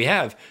races that we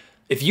have,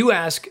 if you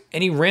ask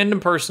any random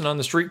person on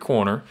the street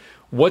corner,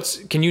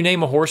 can you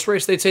name a horse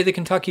race? They'd say the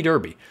Kentucky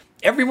Derby.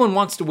 Everyone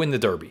wants to win the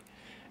Derby.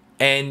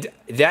 And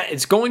that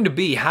it's going to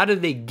be, how do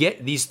they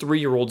get these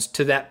 3-year-olds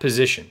to that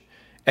position?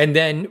 And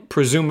then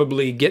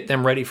presumably get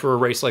them ready for a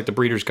race like the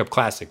Breeders' Cup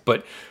Classic.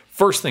 But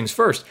first things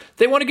first,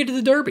 they want to get to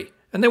the Derby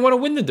and they want to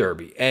win the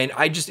Derby. And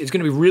it's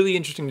going to be really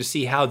interesting to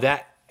see how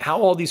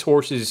all these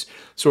horses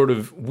sort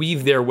of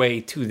weave their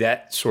way to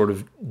that sort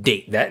of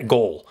date, that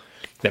goal,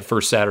 that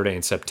first Saturday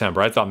in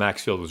September. I thought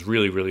Maxfield was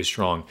really, really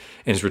strong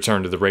in his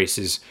return to the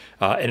races,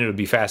 and it'll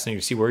be fascinating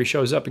to see where he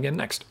shows up again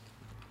next.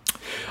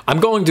 I'm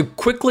going to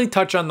quickly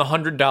touch on the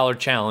 $100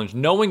 challenge,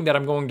 knowing that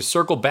I'm going to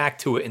circle back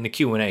to it in the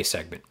Q&A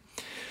segment.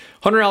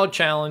 $100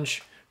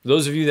 challenge, for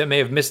those of you that may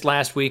have missed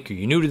last week, or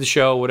you're new to the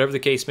show, whatever the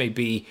case may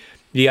be,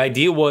 the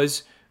idea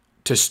was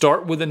to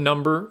start with a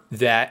number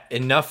that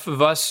enough of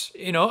us,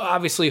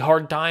 obviously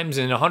hard times,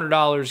 and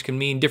 $100 can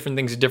mean different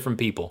things to different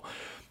people.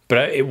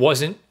 But it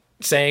wasn't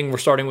saying we're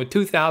starting with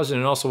 $2,000,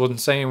 and also wasn't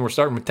saying we're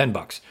starting with $10.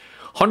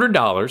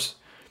 $100,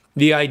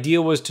 the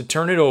idea was to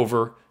turn it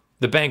over,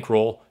 the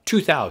bankroll,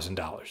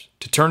 $2,000.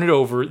 To turn it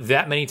over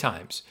that many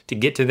times, to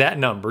get to that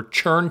number,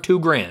 churn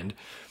 $2,000,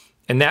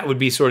 and that would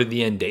be sort of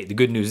the end date. The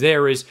good news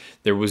there is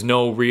there was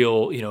no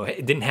real,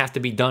 it didn't have to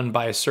be done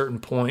by a certain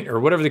point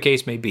or whatever the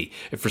case may be.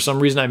 If for some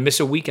reason I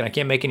miss a week and I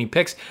can't make any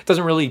picks, it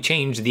doesn't really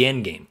change the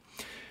end game.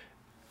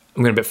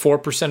 I'm going to bet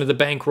 4% of the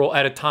bankroll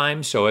at a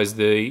time. So as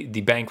the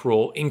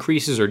bankroll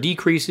increases or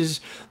decreases,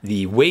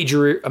 the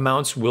wager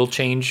amounts will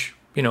change,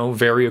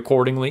 vary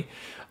accordingly.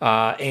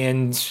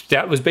 And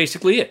that was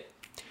basically it.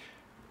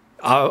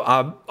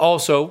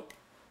 Also,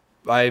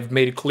 I've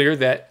made it clear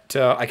that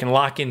I can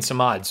lock in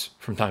some odds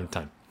from time to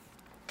time.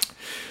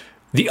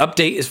 The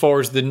update as far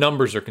as the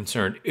numbers are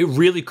concerned, it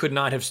really could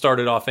not have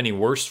started off any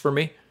worse for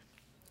me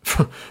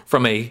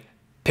from a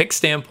pick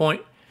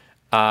standpoint.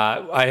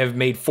 I have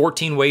made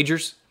 14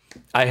 wagers.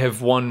 I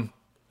have won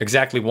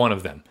exactly one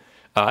of them.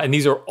 And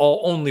these are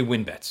all only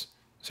win bets.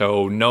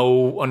 So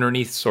no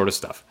underneath sort of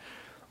stuff.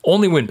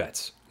 Only win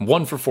bets.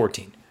 1 for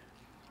 14.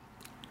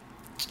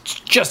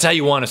 Just how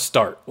you want to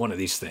start one of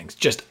these things.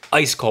 Just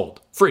ice cold,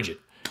 frigid.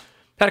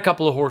 Had a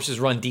couple of horses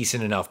run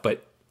decent enough,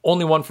 but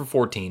only 1 for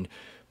 14.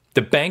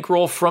 The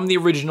bankroll from the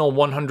original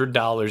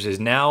 $100 is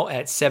now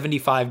at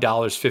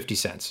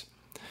 $75.50.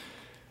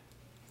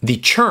 The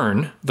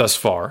churn thus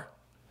far,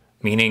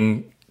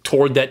 meaning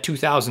toward that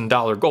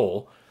 $2,000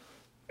 goal,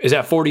 is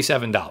at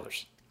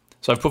 $47.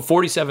 So I've put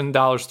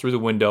 $47 through the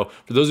window.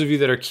 For those of you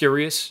that are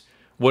curious,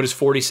 what is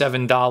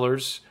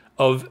 $47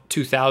 of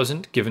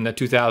 2,000, given that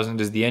 2,000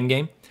 is the end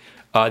game?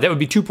 That would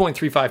be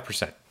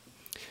 2.35%.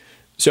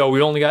 So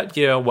we only got,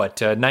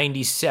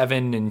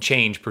 97 and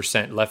change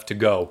percent left to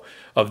go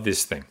of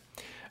this thing.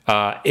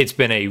 It's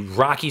been a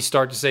rocky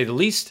start, to say the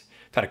least.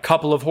 I've had a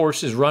couple of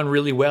horses run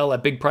really well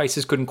at big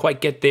prices, couldn't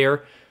quite get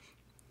there.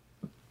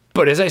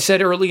 But as I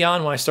said early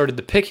on when I started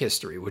the pick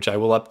history, which I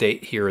will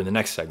update here in the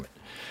next segment,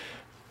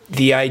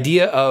 the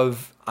idea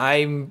of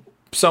I'm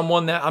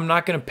someone that I'm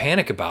not going to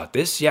panic about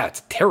this. Yeah, it's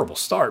a terrible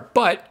start,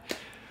 but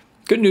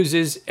good news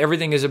is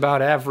everything is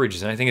about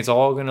averages, and I think it's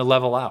all going to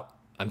level out.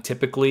 I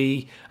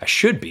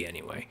should be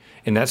anyway,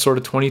 in that sort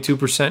of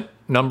 22%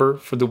 number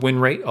for the win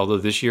rate, although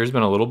this year has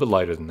been a little bit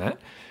lighter than that.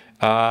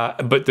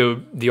 But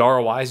the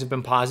ROIs have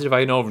been positive.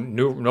 I know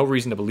no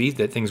reason to believe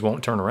that things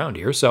won't turn around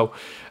here. So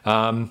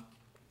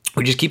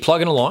we just keep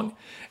plugging along,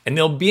 and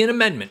there'll be an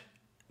amendment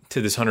to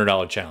this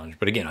 $100 challenge.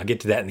 But again, I'll get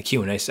to that in the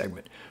Q&A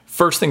segment.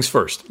 First things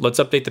first, let's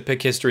update the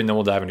pick history, and then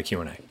we'll dive into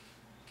Q&A.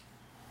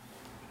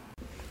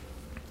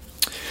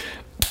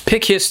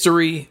 Pick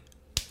history,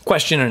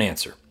 question and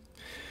answer.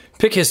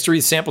 Pick history,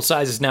 sample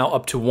size is now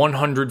up to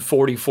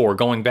 144,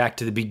 going back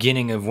to the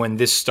beginning of when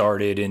this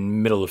started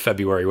in middle of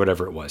February,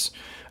 whatever it was.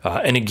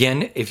 And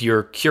again, if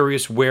you're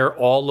curious where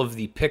all of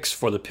the picks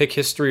for the pick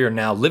history are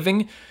now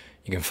living,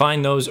 you can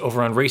find those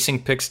over on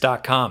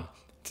racingpicks.com.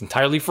 It's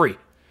entirely free.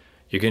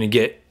 You're going to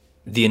get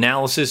the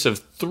analysis of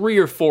 3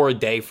 or 4 a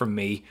day from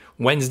me,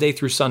 Wednesday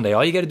through Sunday.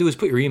 All you got to do is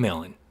put your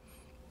email in.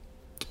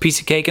 Piece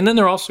of cake. And then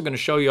they're also going to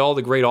show you all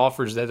the great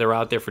offers that are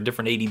out there for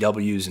different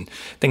ADWs and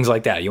things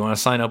like that. You want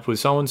to sign up with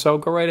so-and-so,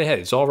 go right ahead.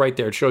 It's all right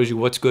there. It shows you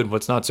what's good,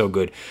 what's not so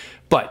good.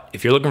 But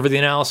if you're looking for the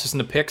analysis and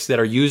the picks that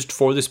are used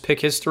for this pick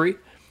history,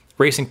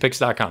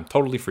 racingpicks.com,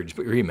 totally free. Just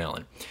put your email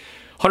in.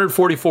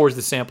 144 is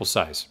the sample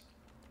size.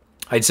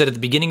 I'd said at the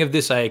beginning of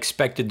this, I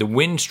expected the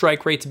win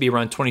strike rate to be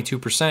around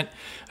 22%.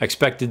 I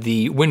expected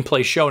the win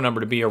play show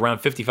number to be around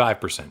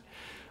 55%.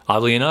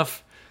 Oddly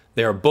enough,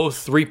 they are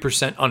both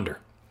 3% under.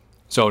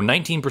 So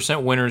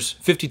 19% winners,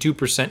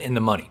 52% in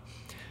the money.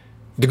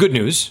 The good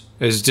news,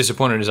 as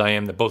disappointed as I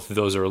am that both of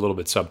those are a little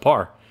bit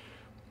subpar,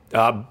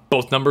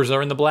 both numbers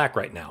are in the black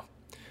right now.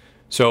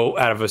 So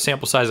out of a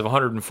sample size of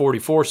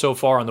 144 so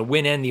far, on the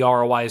win end, the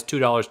ROI is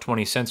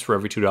 $2.20 for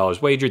every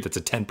 $2 wagered. That's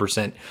a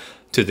 10%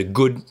 to the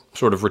good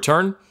sort of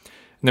return. And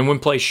then win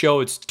play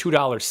show, it's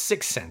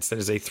 $2.06. That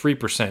is a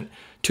 3%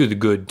 to the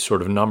good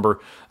sort of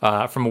number.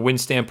 From a win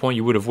standpoint,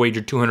 you would have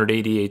wagered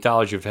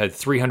 $288. You've had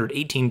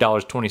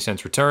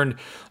 $318.20 returned.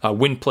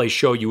 Win play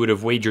show, you would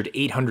have wagered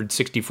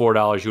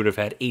 $864. You would have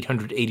had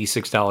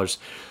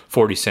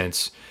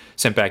 $886.40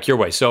 sent back your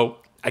way. So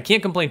I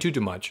can't complain too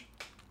much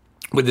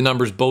with the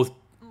numbers both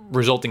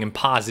resulting in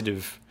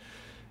positive,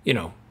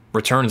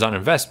 returns on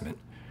investment.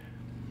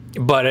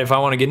 But if I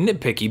want to get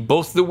nitpicky,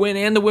 both the win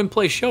and the win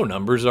play show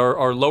numbers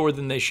are lower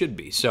than they should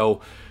be.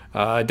 So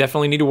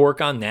definitely need to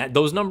work on that.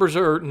 Those numbers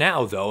are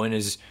now, though, and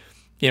is,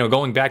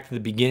 going back to the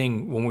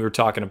beginning when we were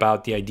talking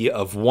about the idea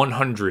of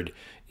 100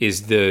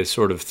 is the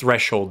sort of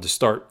threshold to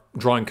start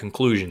drawing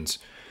conclusions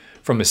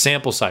from a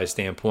sample size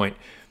standpoint.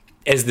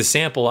 As the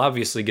sample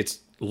obviously gets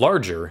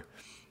larger,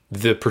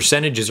 the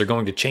percentages are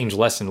going to change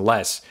less and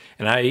less.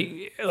 And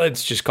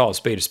let's just call a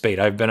spade a spade.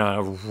 I've been on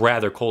a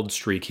rather cold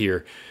streak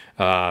here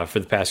for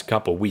the past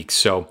couple weeks.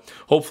 So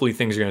hopefully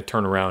things are going to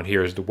turn around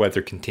here as the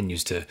weather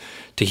continues to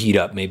heat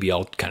up. Maybe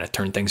I'll kind of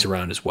turn things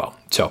around as well.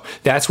 So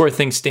that's where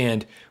things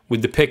stand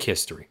with the pick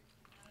history.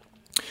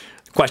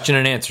 Question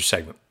and answer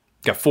segment.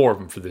 Got 4 of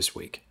them for this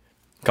week.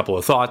 A couple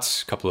of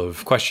thoughts, a couple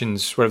of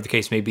questions, whatever the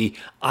case may be.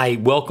 I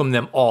welcome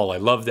them all. I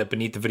love that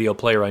beneath the video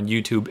player on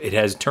YouTube, it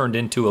has turned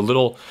into a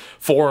little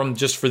forum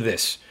just for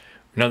this.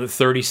 Another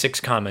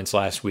 36 comments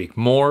last week.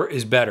 More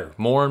is better,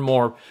 more and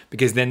more,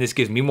 because then this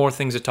gives me more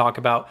things to talk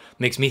about,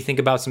 makes me think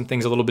about some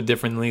things a little bit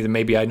differently than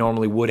maybe I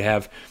normally would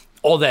have,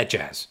 all that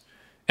jazz.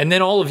 And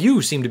then all of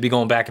you seem to be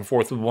going back and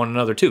forth with one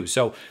another too.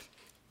 So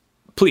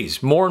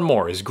please, more and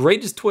more. As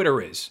great as Twitter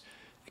is,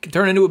 it can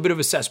turn into a bit of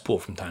a cesspool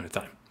from time to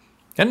time.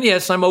 And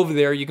yes, I'm over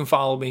there. You can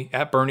follow me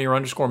at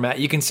Bernier_Matt.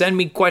 You can send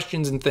me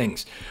questions and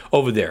things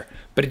over there.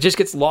 But it just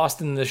gets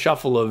lost in the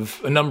shuffle of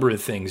a number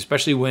of things,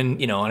 especially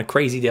when, on a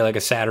crazy day like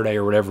a Saturday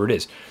or whatever it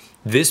is.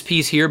 This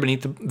piece here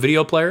beneath the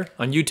video player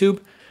on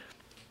YouTube,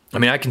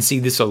 I can see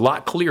this a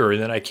lot clearer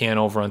than I can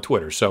over on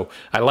Twitter. So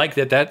I like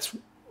that that's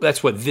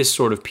what this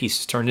sort of piece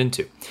has turned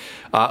into.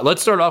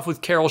 Let's start off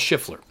with Carol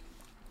Schiffler.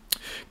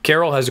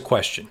 Carol has a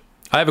question.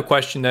 I have a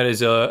question that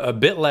is a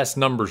bit less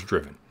numbers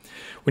driven.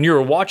 When you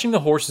are watching the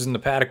horses in the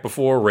paddock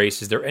before a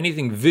race, is there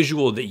anything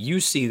visual that you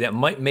see that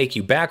might make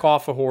you back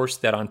off a horse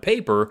that on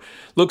paper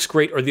looks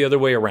great, or the other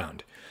way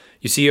around?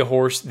 You see a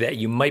horse that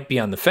you might be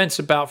on the fence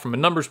about from a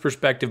numbers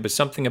perspective, but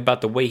something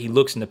about the way he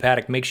looks in the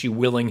paddock makes you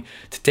willing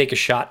to take a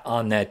shot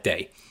on that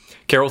day.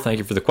 Carol, thank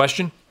you for the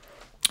question.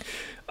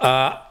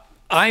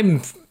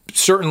 I'm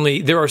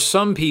certainly, there are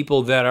some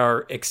people that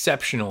are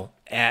exceptional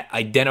at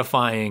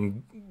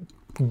identifying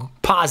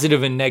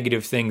positive and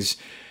negative things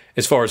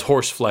as far as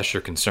horse flesh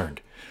are concerned.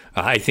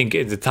 I think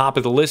at the top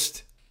of the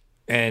list,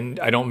 and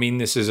I don't mean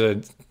this as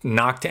a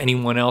knock to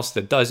anyone else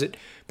that does it,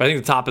 but I think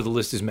the top of the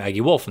list is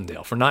Maggie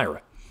Wolfendale for Naira.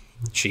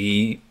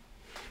 She's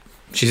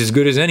as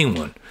good as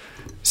anyone,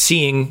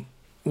 seeing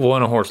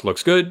when a horse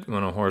looks good,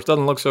 when a horse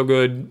doesn't look so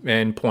good,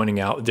 and pointing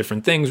out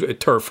different things, a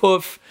turf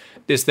hoof,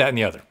 this, that, and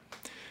the other.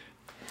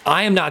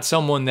 I am not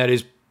someone that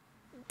is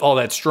all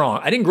that strong.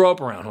 I didn't grow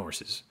up around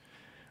horses.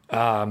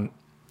 I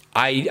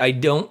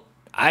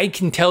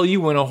can tell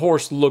you when a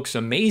horse looks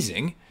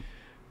amazing,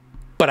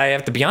 but I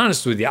have to be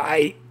honest with you.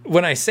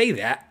 When I say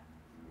that,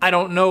 I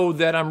don't know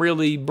that I'm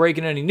really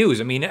breaking any news.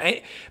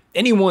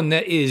 Anyone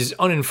that is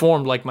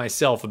uninformed like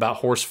myself about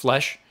horse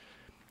flesh,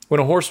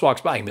 when a horse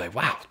walks by, you can be like,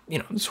 wow,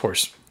 this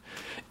horse,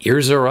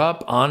 ears are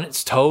up, on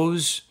its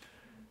toes,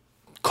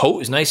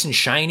 coat is nice and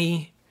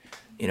shiny.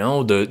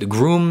 The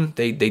groom,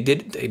 they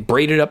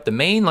braided up the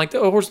mane, like the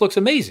horse looks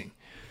amazing.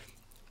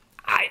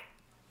 I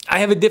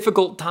have a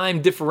difficult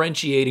time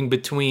differentiating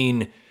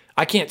between,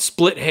 I can't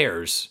split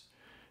hairs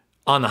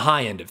on the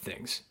high end of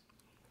things.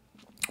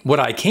 What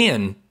I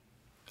can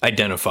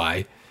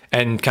identify,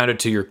 and kind of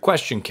to your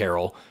question,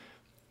 Carol,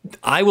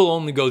 I will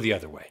only go the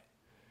other way.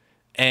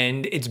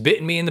 And it's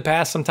bitten me in the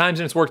past sometimes,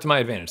 and it's worked to my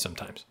advantage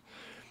sometimes.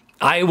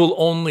 I will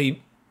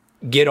only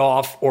get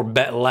off or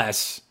bet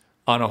less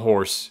on a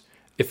horse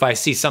if I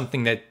see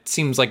something that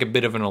seems like a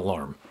bit of an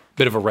alarm,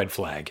 bit of a red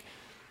flag.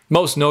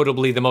 Most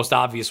notably, the most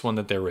obvious one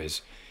that there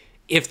is.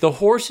 If the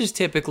horse is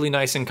typically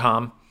nice and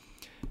calm,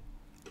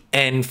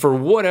 and for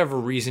whatever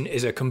reason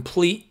is a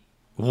complete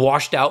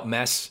washed out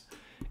mess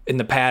in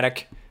the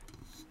paddock,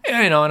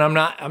 and I'm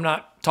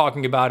not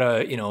talking about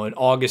an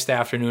August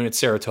afternoon at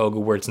Saratoga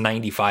where it's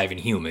 95 and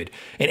humid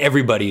and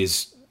everybody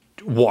is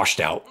washed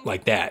out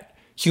like that,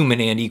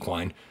 human and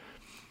equine.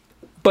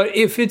 But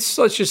if it's,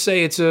 let's just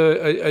say it's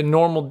a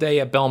normal day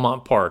at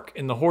Belmont Park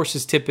and the horse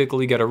has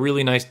typically got a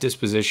really nice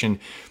disposition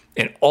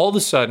and all of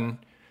a sudden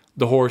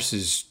the horse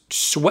is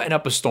sweating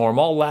up a storm,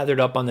 all lathered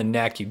up on the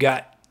neck, you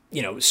got,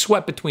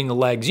 sweat between the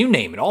legs, you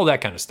name it, all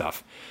that kind of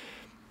stuff,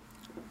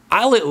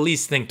 I'll at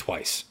least think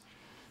twice.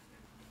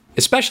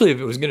 Especially if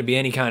it was going to be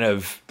any kind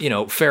of,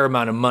 fair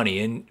amount of money.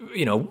 And,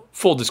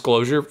 full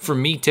disclosure, for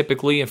me,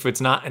 typically, if it's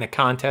not in a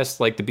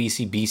contest like the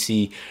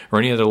BCBC or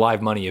any other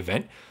live money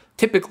event,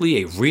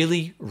 typically a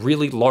really,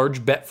 really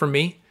large bet for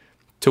me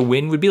to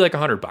win would be like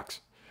 $100.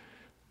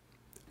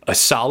 A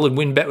solid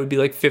win bet would be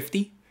like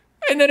 50.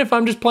 And then if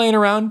I'm just playing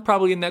around,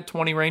 probably in that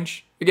 20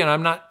 range. Again,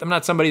 I'm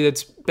not somebody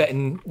that's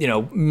betting,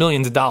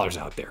 millions of dollars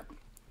out there.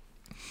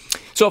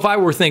 So if I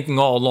were thinking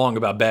all along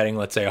about betting,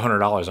 let's say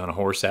 $100 on a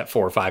horse at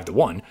 4 or 5 to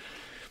 1,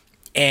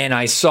 and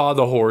I saw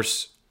the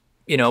horse,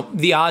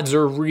 the odds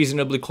are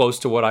reasonably close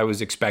to what I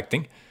was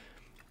expecting,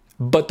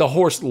 but the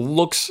horse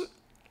looks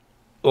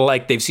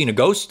like they've seen a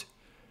ghost,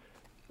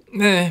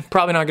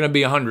 probably not going to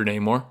be 100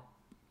 anymore.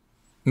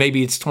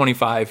 Maybe it's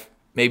 25,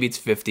 maybe it's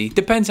 50.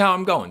 Depends how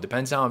I'm going,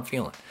 depends how I'm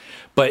feeling.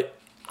 But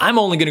I'm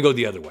only going to go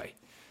the other way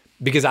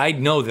because I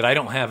know that I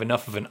don't have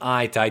enough of an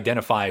eye to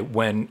identify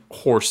when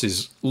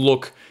horses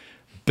look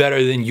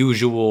better than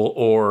usual,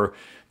 or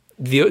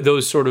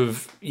those sort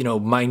of,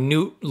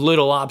 minute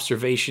little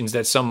observations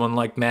that someone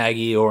like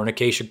Maggie or an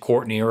Acacia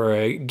Courtney or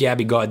a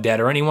Gabby Gaudet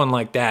or anyone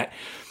like that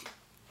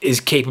is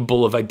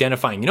capable of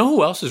identifying. You know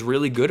who else is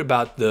really good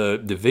about the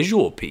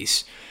visual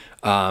piece?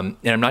 And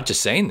I'm not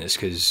just saying this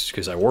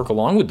because I work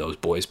along with those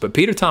boys, but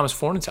Peter Thomas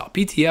Fornenthal,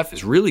 PTF,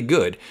 is really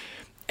good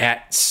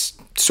at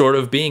sort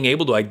of being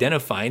able to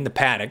identify in the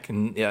paddock.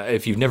 And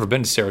if you've never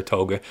been to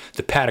Saratoga,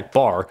 the paddock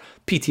bar,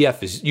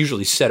 PTF is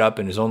usually set up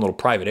in his own little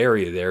private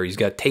area there. He's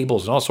got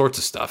tables and all sorts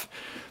of stuff.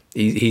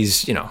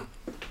 He's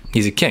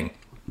a king.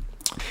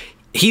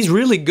 He's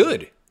really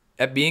good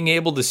at being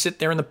able to sit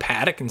there in the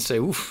paddock and say,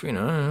 oof, I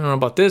don't know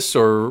about this,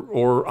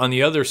 or on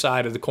the other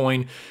side of the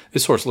coin,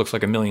 this horse looks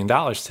like $1 million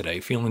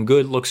today. Feeling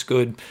good, looks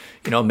good.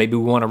 Maybe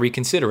we want to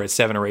reconsider at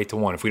 7 or 8 to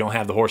 1. If we don't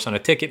have the horse on a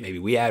ticket, maybe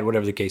we add,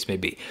 whatever the case may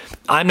be.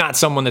 I'm not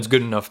someone that's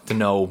good enough to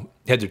know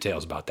heads or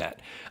tails about that.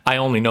 I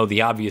only know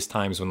the obvious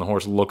times when the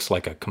horse looks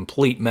like a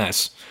complete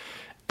mess.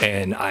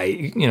 And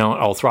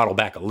I'll throttle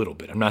back a little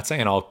bit. I'm not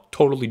saying I'll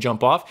totally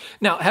jump off.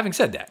 Now, having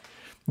said that,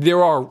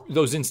 there are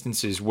those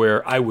instances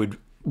where I would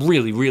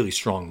really, really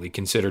strongly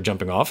consider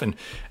jumping off. And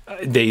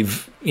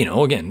they've,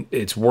 again,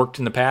 it's worked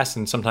in the past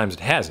and sometimes it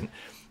hasn't.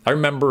 I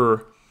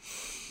remember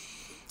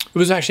it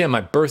was actually on my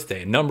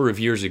birthday a number of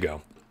years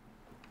ago.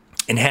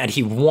 And had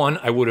he won,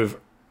 I would have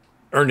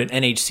earned an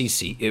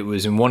NHCC. It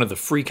was in one of the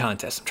free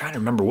contests. I'm trying to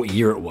remember what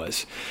year it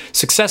was.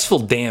 Successful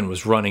Dan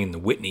was running in the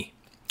Whitney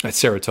at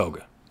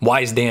Saratoga.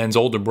 Wise Dan's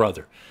older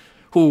brother,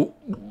 who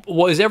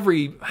was I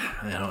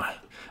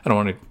don't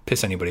want to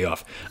piss anybody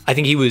off. I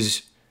think he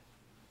was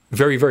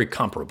very, very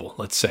comparable,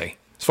 let's say,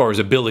 as far as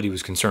ability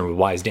was concerned with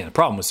Wise Dan. The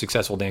problem was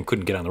Successful Dan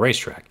couldn't get on the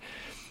racetrack.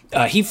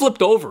 He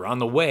flipped over on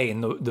the way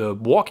in the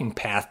walking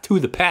path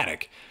to the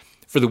paddock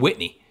for the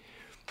Whitney,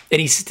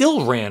 and he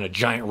still ran a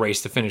giant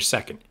race to finish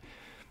second.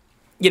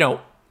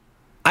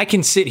 I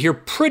can sit here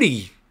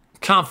pretty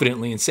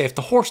confidently and say if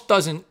the horse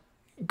doesn't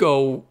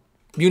go,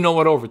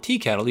 over tea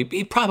kettle,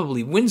 he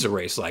probably wins a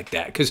race like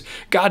that because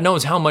God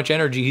knows how much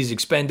energy he's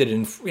expended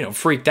and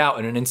freaked out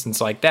in an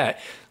instance like that.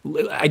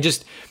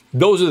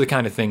 Those are the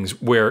kind of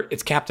things where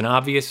it's Captain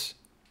Obvious,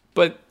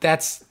 but I'm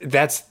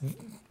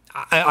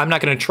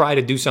not going to try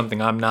to do something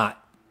I'm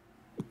not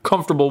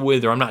comfortable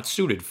with or I'm not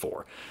suited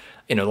for.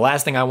 The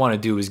last thing I want to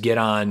do is get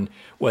on,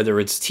 whether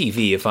it's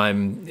TV, if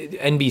I'm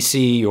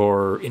NBC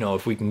or,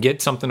 if we can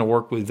get something to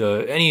work with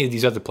any of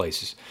these other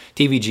places,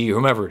 TVG or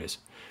whomever it is.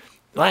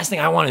 The last thing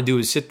I want to do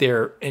is sit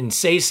there and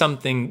say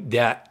something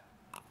that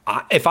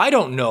if I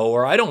don't know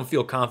or I don't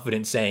feel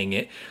confident saying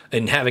it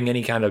and having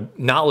any kind of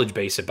knowledge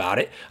base about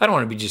it, I don't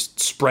want to be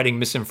just spreading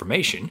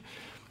misinformation.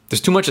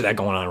 There's too much of that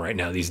going on right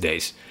now these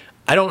days.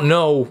 I don't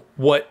know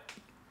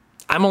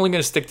I'm only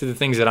going to stick to the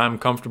things that I'm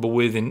comfortable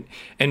with. And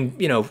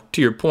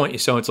to your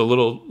point, so it's a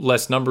little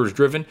less numbers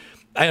driven.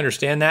 I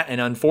understand that. And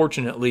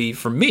unfortunately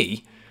for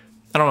me,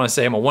 I don't want to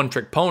say I'm a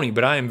one-trick pony,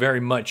 but I am very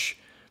much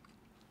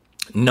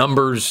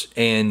numbers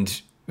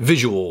and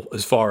visual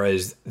as far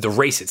as the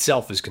race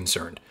itself is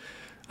concerned.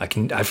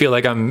 I feel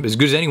like I'm as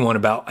good as anyone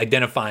about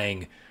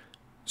identifying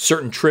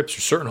certain trips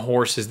or certain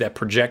horses that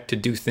project to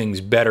do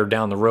things better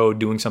down the road,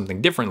 doing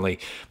something differently.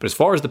 But as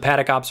far as the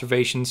paddock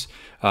observations,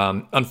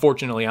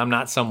 unfortunately, I'm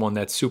not someone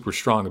that's super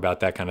strong about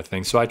that kind of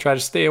thing. So I try to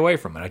stay away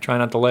from it. I try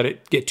not to let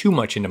it get too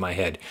much into my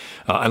head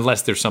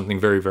unless there's something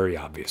very, very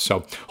obvious.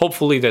 So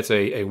hopefully that's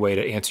a way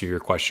to answer your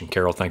question,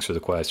 Carol. Thanks for the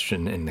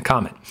question and the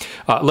comment.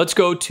 Let's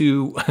go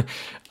to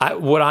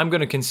what I'm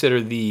going to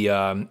consider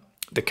the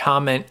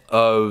comment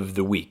of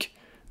the week.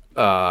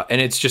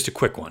 And it's just a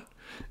quick one.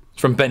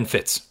 It's from Ben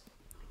Fitz.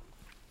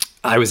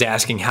 I was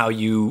asking how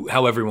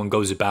everyone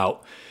goes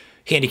about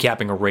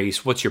handicapping a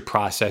race. What's your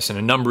process? And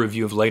a number of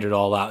you have laid it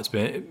all out. It's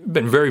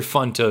been very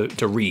fun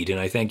to read, and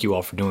I thank you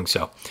all for doing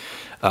so.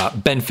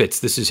 Ben Fitz,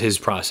 this is his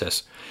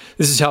process.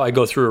 This is how I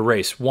go through a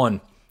race.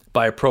 1,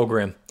 buy a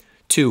program.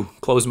 2,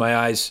 close my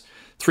eyes.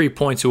 3,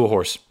 point to a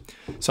horse.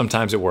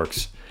 Sometimes it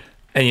works.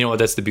 And you know what?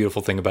 That's the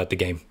beautiful thing about the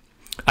game.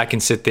 I can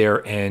sit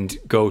there and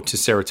go to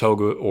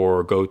Saratoga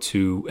or go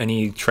to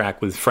any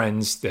track with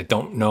friends that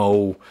don't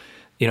know,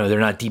 they're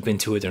not deep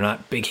into it. They're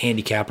not big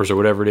handicappers or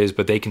whatever it is,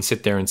 but they can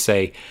sit there and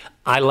say,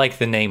 I like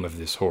the name of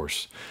this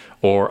horse,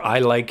 or I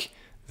like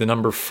the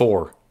number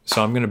 4.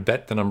 So I'm going to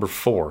bet the number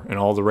 4 in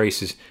all the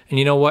races. And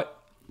you know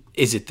what?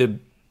 Is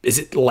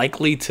it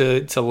likely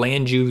to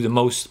land you the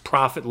most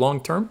profit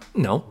long term?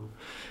 No.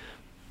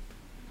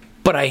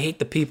 But I hate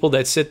the people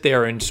that sit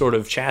there and sort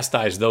of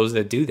chastise those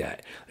that do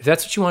that. If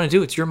that's what you want to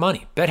do, it's your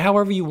money. Bet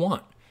however you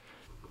want.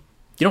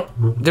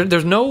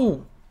 There's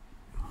no...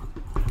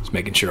 Just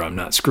making sure I'm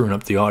not screwing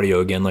up the audio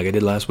again like I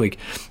did last week.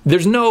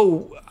 There's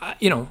no,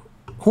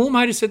 who am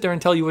I to sit there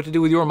and tell you what to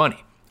do with your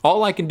money?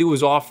 All I can do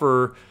is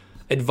offer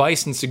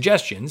advice and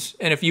suggestions.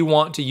 And if you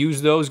want to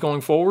use those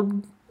going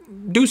forward,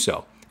 do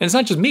so. And it's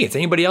not just me. It's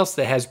anybody else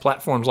that has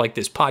platforms like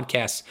this,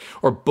 podcasts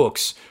or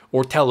books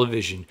or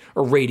television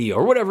or radio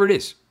or whatever it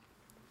is.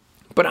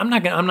 But I'm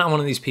not one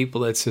of these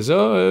people that says,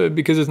 oh,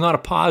 because it's not a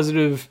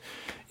positive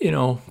EV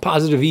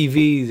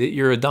that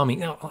you're a dummy.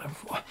 No,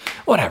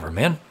 whatever,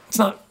 man. It's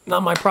not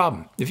my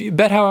problem. If you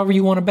bet however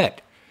you want to bet.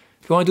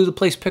 If you want to do the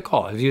place pick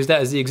all, I've used that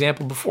as the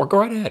example before. Go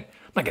right ahead.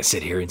 I'm not going to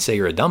sit here and say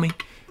you're a dummy.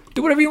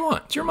 Do whatever you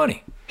want. It's your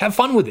money. Have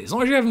fun with it. As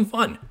long as you're having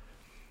fun.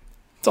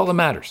 That's all that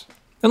matters.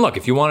 And look,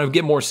 if you want to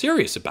get more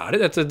serious about it,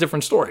 that's a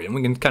different story. And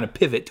we can kind of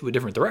pivot to a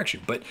different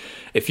direction. But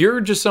if you're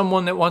just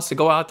someone that wants to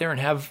go out there and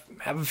have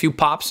a few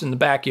pops in the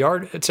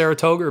backyard at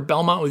Saratoga or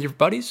Belmont with your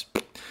buddies,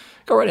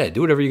 go right ahead.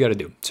 Do whatever you got to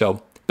do.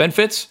 So, Ben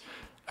Fitz,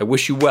 I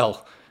wish you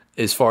well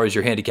as far as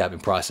your handicapping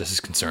process is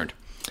concerned.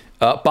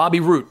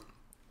 Bobby Root.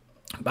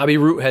 Bobby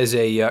Root has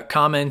a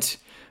comment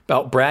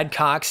about Brad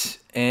Cox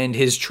and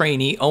his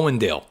trainee,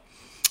 Owendale.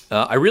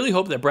 I really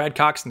hope that Brad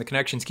Cox and the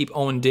connections keep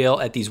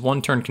Owendale at these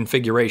one-turn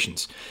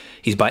configurations.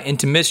 He's by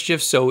into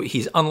mischief, so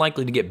he's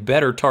unlikely to get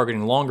better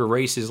targeting longer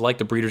races like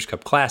the Breeders'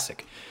 Cup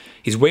Classic.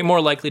 He's way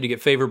more likely to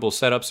get favorable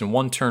setups in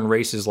one-turn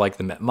races like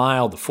the Met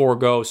Mile, the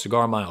Forgo,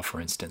 Cigar Mile, for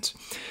instance.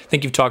 I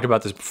think you've talked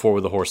about this before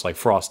with a horse like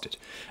Frosted.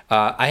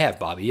 I have,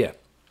 Bobby, yeah.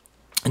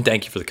 And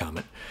thank you for the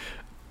comment.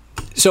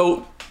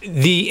 So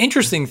the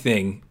interesting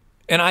thing,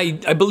 and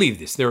I believe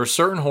this, there are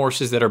certain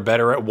horses that are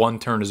better at one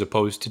turn as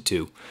opposed to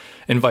 2,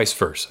 and vice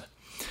versa.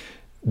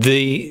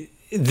 The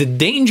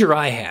danger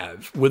I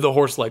have with a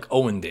horse like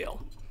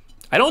Owendale,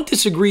 I don't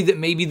disagree that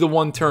maybe the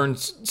one-turn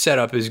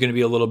setup is going to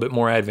be a little bit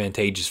more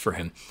advantageous for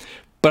him,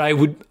 but I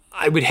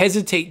would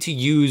hesitate to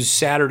use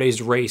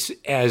Saturday's race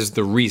as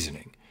the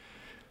reasoning,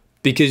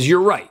 because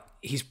you're right.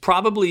 He's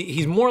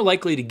more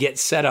likely to get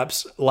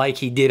setups like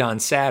he did on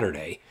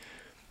Saturday,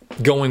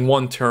 going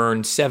one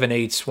turn,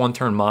 7/8,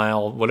 one-turn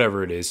mile,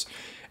 whatever it is,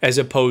 as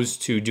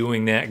opposed to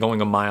doing that,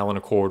 going a mile and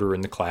a quarter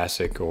in the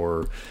Classic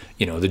or,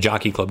 the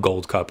Jockey Club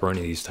Gold Cup or any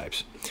of these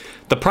types.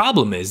 The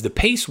problem is the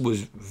pace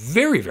was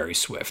very, very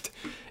swift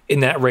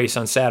in that race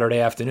on Saturday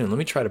afternoon. Let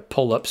me try to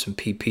pull up some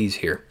PPs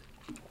here.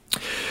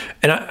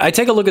 And I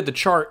take a look at the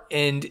chart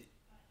and,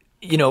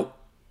 22-3,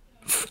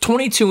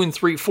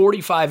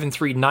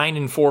 45-3,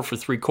 9-4 for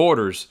 3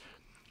 quarters.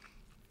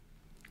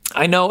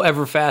 I know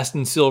Everfast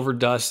and Silver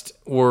Dust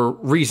were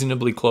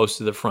reasonably close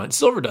to the front.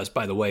 Silver Dust,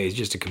 by the way, is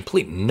just a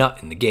complete nut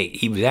in the gate.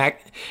 He was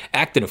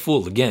acting a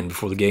fool again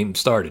before the game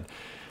started.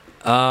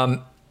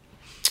 I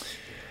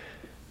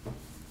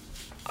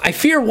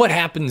fear what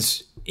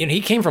happens.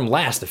 He came from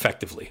last,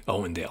 effectively,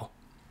 Owendale.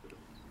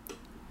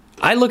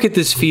 I look at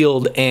this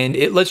field, and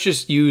let's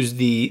just use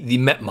the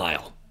Met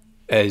Mile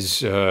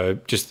as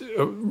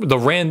the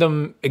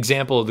random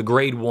example of the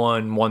Grade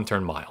 1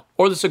 one-turn mile,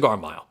 or the Cigar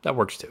Mile. That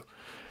works too.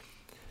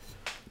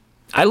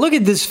 I look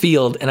at this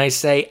field and I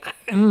say,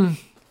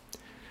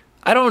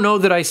 I don't know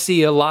that I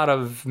see a lot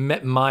of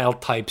Met Mile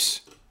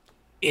types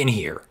in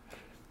here.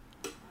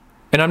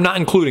 And I'm not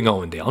including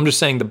Owendale. I'm just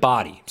saying the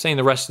body. I'm saying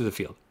the rest of the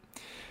field.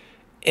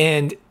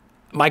 And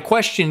my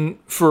question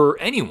for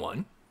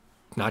anyone,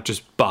 not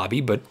just Bobby,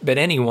 but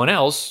anyone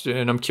else,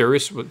 and I'm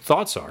curious what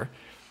thoughts are,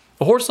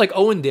 a horse like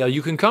Owendale,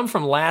 you can come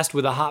from last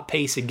with a hot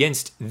pace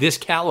against this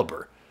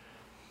caliber.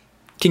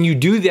 Can you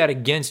do that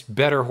against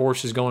better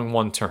horses going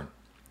one turn?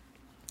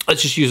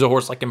 Let's just use a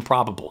horse like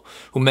Improbable,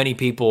 who many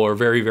people are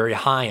very, very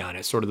high on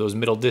at sort of those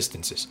middle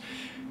distances.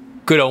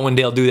 Could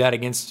Owendale do that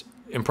against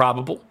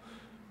Improbable?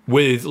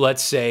 With,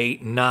 let's say,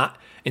 not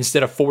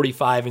instead of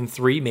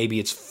 45-3, maybe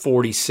it's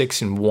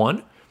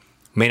 46-1.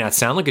 May not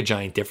sound like a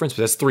giant difference,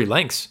 but that's 3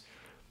 lengths.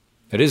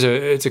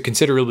 It's a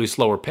considerably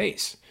slower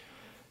pace.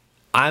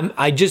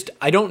 I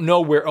don't know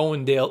where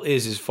Owendale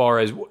is as far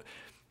as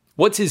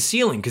what's his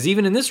ceiling, because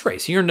even in this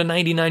race, he earned a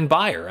 99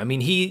 buyer. I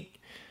mean,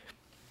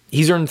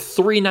 He's earned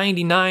 3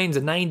 99s,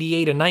 a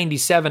 98, a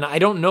 97. I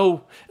don't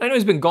know. I know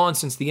he's been gone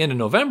since the end of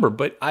November,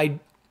 but I'm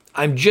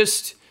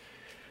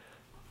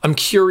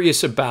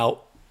curious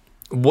about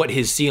what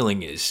his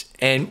ceiling is.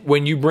 And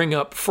when you bring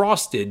up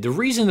Frosted, the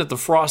reason that the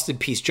Frosted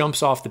piece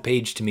jumps off the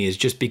page to me is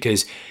just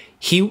because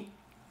he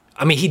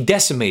I mean, he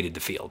decimated the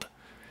field.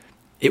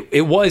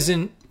 It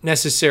wasn't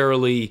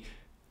necessarily,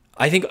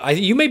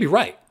 you may be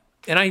right.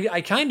 And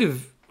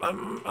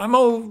I'm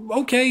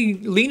okay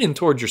leaning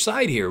towards your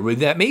side here with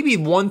that. Maybe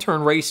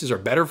one-turn races are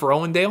better for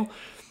Owendale.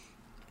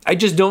 I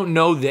just don't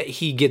know that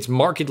he gets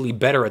markedly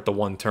better at the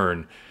one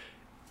turn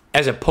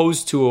as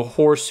opposed to a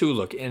horse who,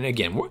 look, and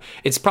again,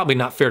 it's probably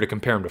not fair to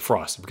compare him to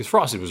Frosted because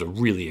Frosted was a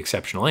really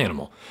exceptional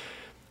animal.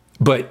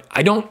 But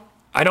I don't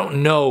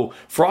know.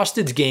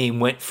 Frosted's game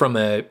went from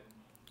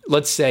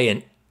let's say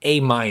an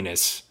A-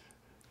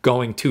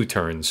 going 2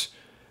 turns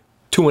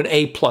to an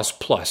A++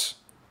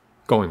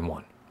 going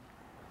 1.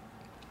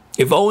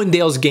 If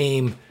Owendale's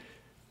game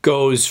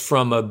goes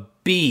from a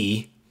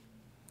B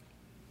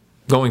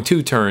going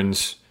 2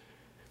 turns,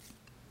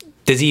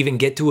 does he even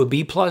get to a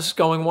B+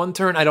 going 1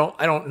 turn? I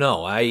don't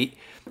know.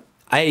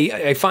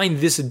 I find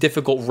this a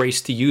difficult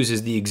race to use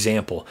as the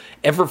example.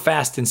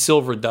 Everfast and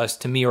Silver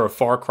Dust to me are a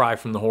far cry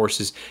from the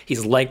horses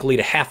he's likely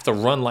to have to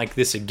run like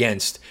this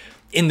against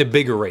in the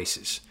bigger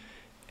races.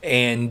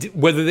 And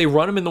whether they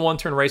run him in the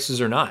one-turn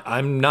races or not,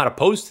 I'm not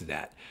opposed to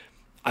that.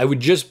 I would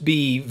just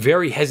be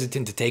very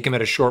hesitant to take him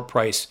at a short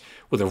price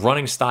with a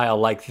running style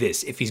like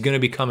this if he's going to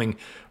be coming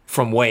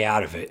from way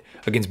out of it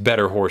against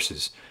better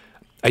horses.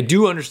 I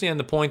do understand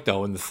the point,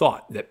 though, and the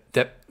thought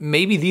that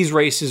maybe these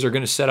races are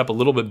going to set up a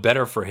little bit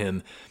better for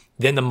him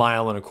than the 1.25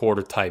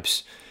 mile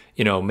types.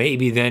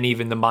 Maybe then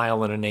even the 1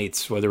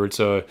 1/8, whether it's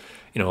a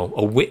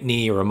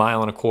Whitney or a 1.25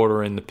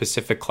 mile in the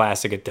Pacific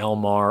Classic at Del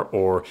Mar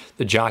or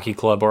the Jockey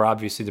Club or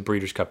obviously the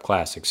Breeders' Cup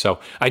Classic. So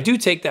I do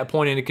take that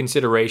point into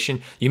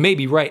consideration. You may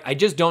be right. I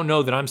just don't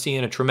know that I'm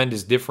seeing a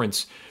tremendous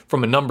difference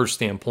from a numbers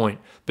standpoint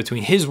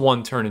between his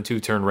 1-turn and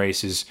 2-turn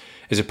races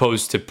as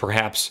opposed to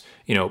perhaps,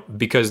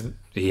 because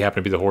he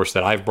happened to be the horse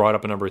that I've brought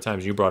up a number of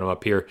times. You brought him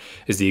up here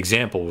as the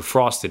example with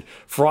Frosted.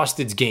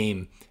 Frosted's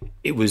game,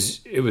 it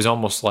was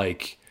almost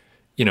like,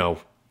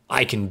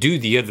 I can do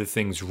the other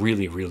things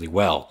really, really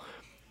well,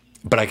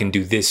 but I can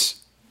do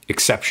this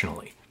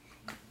exceptionally.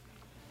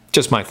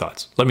 Just my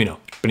thoughts. Let me know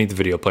beneath the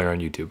video player on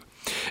YouTube.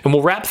 And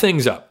we'll wrap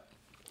things up.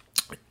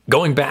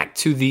 Going back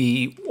to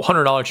the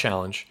 $100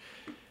 challenge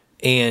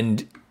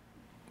and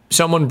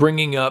someone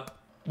bringing up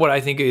what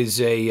I think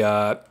is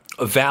a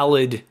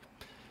valid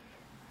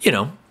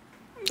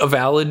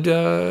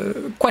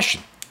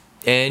question.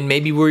 And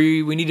maybe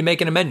we need to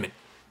make an amendment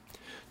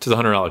to the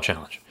 $100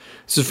 challenge.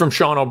 This is from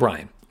Sean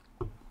O'Brien.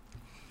 A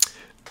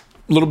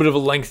little bit of a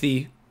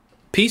lengthy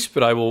piece,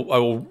 but I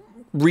will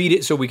read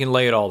it so we can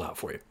lay it all out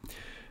for you.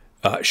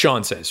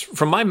 Sean says,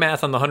 from my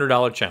math on the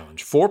 $100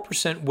 challenge,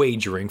 4%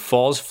 wagering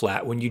falls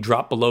flat when you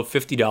drop below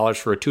 $50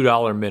 for a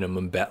 $2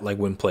 minimum bet like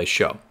Win Play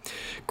Show.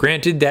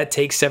 Granted, that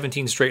takes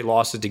 17 straight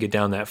losses to get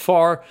down that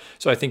far,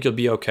 so I think you'll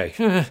be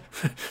okay.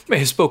 May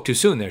have spoke too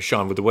soon there,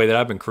 Sean, with the way that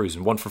I've been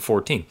cruising, 1 for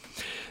 14.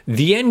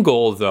 The end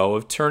goal, though,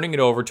 of turning it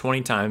over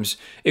 20 times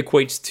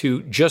equates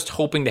to just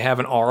hoping to have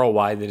an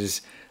ROI that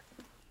is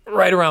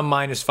right around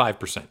minus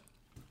 5%.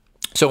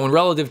 So in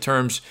relative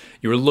terms,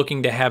 you're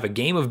looking to have a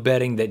game of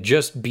betting that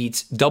just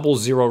beats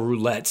 00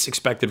 roulette's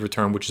expected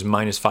return, which is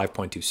minus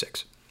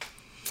 5.26.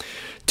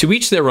 To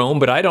each their own,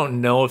 but I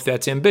don't know if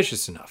that's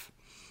ambitious enough.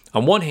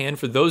 On one hand,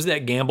 for those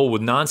that gamble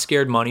with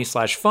non-scared money /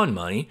 fun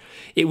money,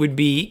 it would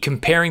be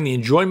comparing the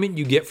enjoyment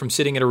you get from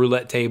sitting at a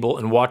roulette table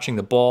and watching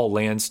the ball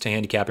lands to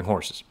handicapping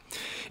horses.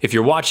 If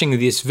you're watching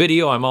this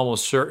video, I'm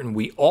almost certain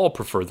we all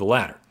prefer the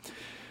latter.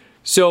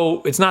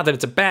 So it's not that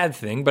it's a bad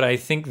thing, but I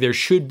think there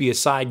should be a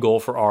side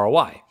goal for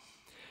ROI.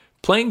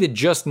 Playing to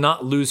just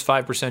not lose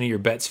 5% of your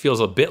bets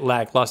feels a bit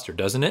lackluster,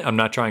 doesn't it? I'm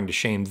not trying to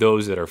shame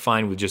those that are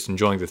fine with just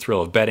enjoying the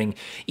thrill of betting,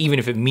 even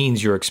if it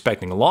means you're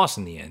expecting a loss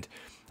in the end.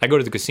 I go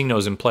to the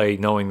casinos and play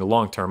knowing the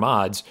long-term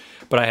odds,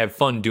 but I have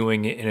fun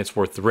doing it and it's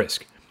worth the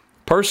risk.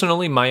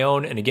 Personally, my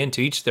own, and again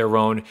to each their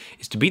own,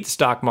 is to beat the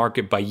stock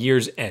market by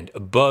year's end,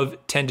 above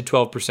 10 to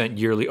 12%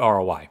 yearly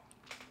ROI.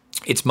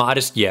 It's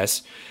modest,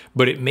 yes,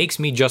 but it makes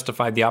me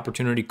justify the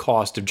opportunity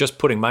cost of just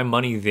putting my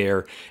money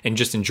there and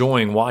just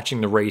enjoying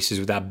watching the races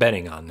without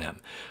betting on them.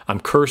 I'm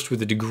cursed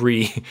with a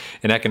degree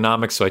in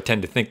economics, so I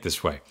tend to think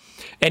this way.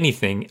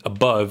 Anything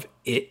above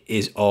it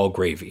is all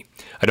gravy.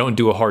 I don't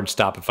do a hard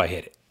stop if I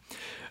hit it.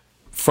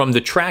 From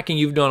the tracking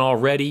you've done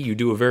already, you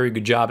do a very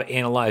good job at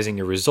analyzing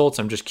your results.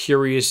 I'm just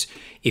curious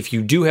if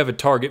you do have a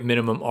target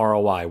minimum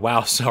ROI.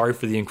 Wow, sorry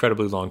for the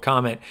incredibly long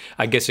comment.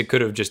 I guess I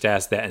could have just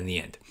asked that in the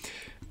end.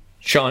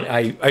 Sean,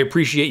 I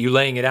appreciate you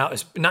laying it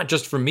out, not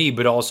just for me,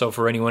 but also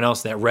for anyone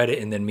else that read it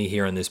and then me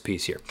here on this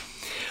piece here.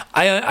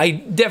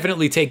 I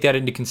definitely take that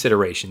into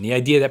consideration. The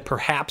idea that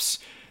perhaps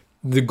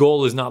the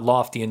goal is not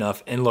lofty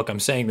enough. And look, I'm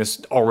saying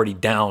this already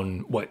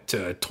down,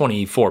 to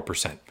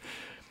 24%.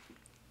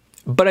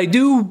 But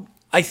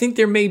I think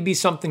there may be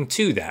something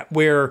to that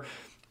where,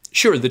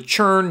 sure, the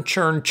churn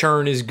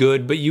is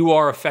good, but you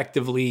are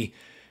effectively,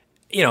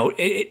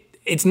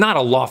 it's not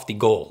a lofty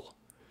goal.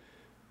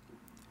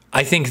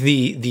 I think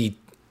the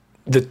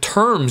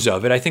terms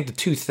of it, I think the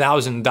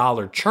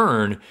 $2,000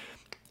 churn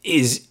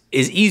is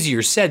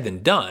easier said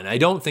than done. I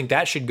don't think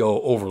that should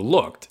go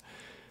overlooked.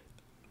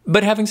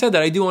 But having said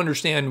that, I do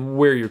understand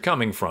where you're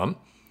coming from.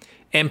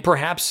 And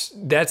perhaps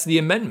that's the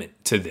amendment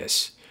to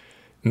this.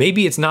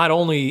 Maybe it's not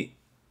only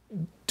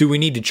do we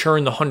need to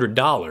churn the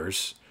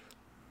 $100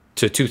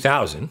 to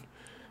 $2,000,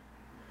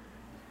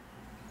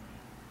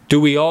 do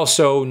we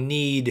also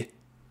need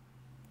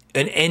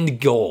an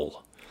end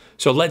goal?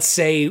 So let's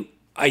say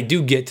I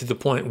do get to the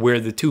point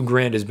where the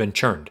 $2,000 has been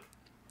churned,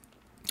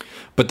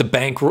 but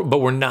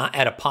we're not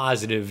at a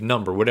positive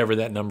number, whatever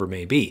that number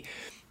may be.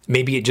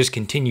 Maybe it just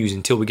continues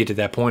until we get to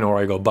that point or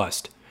I go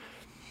bust.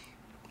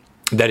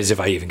 That is if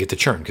I even get to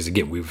churn, because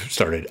again, we've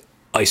started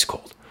ice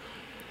cold.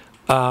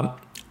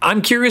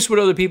 I'm curious what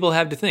other people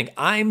have to think.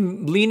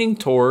 I'm leaning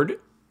toward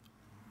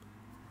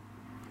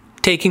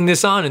taking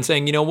this on and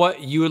saying, you know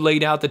what, you had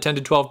laid out the 10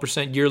 to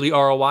 12% yearly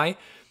ROI.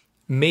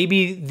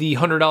 Maybe the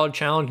 $100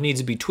 challenge needs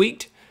to be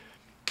tweaked,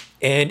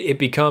 and it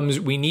becomes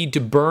we need to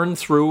burn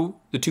through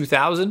the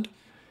 2,000,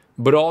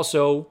 but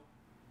also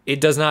it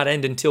does not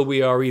end until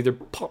we are either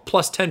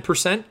plus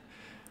 10%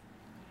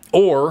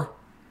 or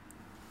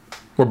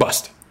we're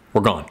bust.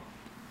 We're gone.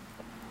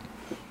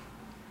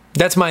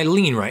 That's my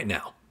lean right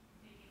now.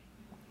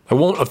 I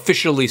won't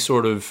officially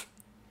sort of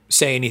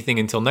say anything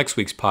until next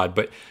week's pod,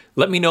 but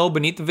let me know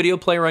beneath the video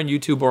player on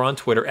YouTube or on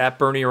Twitter at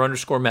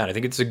 @Bernier_Matt. I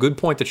think it's a good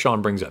point that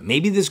Sean brings up.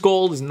 Maybe this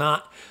goal is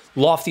not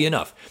lofty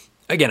enough.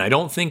 Again, I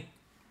don't think,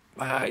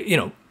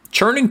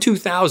 churning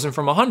 2,000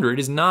 from 100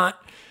 is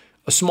not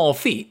a small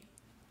feat,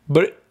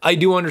 but I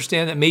do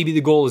understand that maybe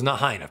the goal is not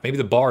high enough. Maybe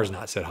the bar is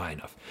not set high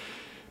enough.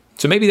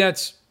 So maybe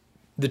that's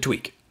the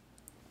tweak.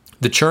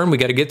 The churn, we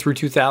got to get through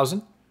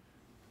 2,000.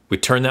 We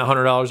turn that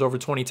 $100 over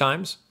 20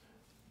 times,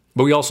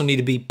 but we also need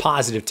to be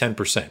positive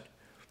 10%.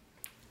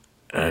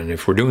 And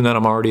if we're doing that,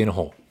 I'm already in a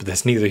hole. But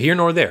that's neither here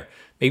nor there.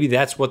 Maybe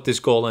that's what this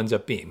goal ends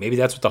up being. Maybe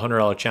that's what the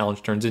 $100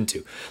 challenge turns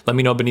into. Let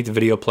me know beneath the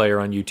video player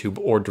on YouTube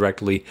or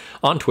directly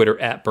on Twitter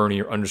at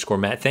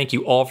 @Bernier_Matt. Thank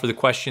you all for the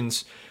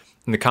questions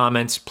in the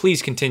comments.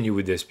 Please continue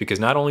with this, because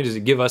not only does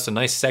it give us a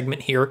nice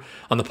segment here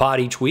on the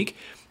pod each week,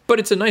 but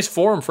it's a nice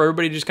forum for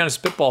everybody to just kind of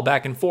spitball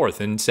back and forth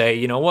and say,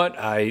 you know what,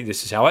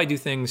 this is how I do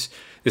things.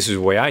 This is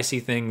the way I see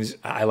things.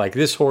 I like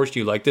this horse.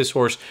 You like this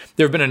horse.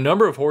 There have been a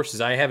number of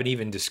horses I haven't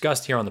even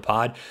discussed here on the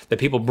pod that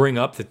people bring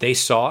up that they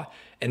saw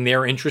and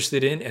they're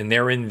interested in, and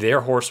they're in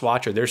their horse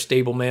watch or their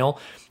stable mail.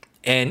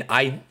 And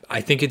I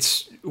think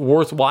it's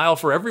worthwhile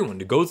for everyone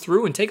to go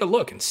through and take a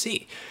look and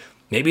see.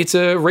 Maybe it's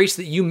a race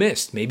that you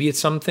missed. Maybe it's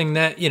something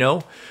that,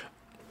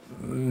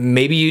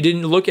 maybe you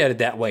didn't look at it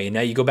that way, and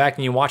now you go back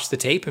and you watch the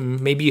tape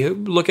and maybe you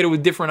look at it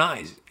with different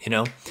eyes,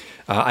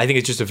 I think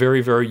it's just a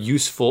very, very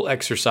useful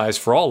exercise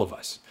for all of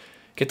us.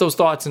 Get those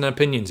thoughts and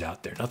opinions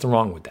out there. Nothing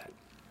wrong with that.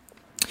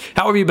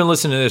 However you've been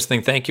listening to this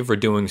thing, thank you for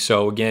doing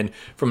so. Again,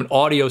 from an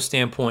audio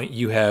standpoint,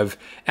 you have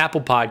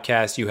Apple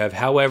Podcasts, you have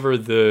however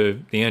the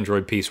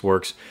Android piece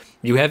works.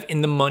 You have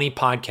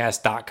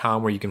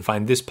inthemoneypodcast.com, where you can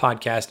find this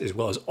podcast as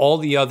well as all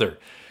the other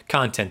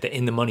content that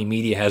In the Money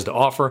Media has to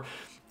offer.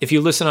 If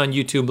you listen on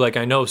YouTube, like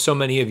I know so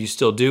many of you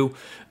still do,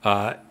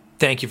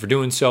 thank you for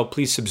doing so.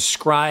 Please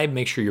subscribe.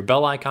 Make sure your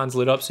bell icon's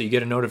lit up so you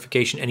get a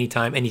notification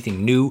anytime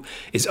anything new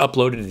is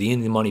uploaded to the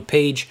In the Money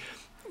page.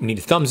 We need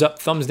a thumbs up,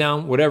 thumbs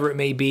down, whatever it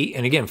may be.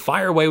 And again,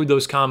 fire away with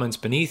those comments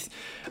beneath.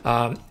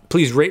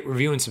 Please rate,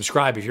 review, and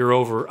subscribe if you're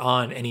over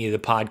on any of the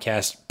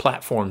podcast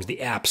platforms, the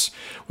apps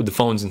with the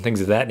phones and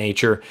things of that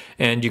nature.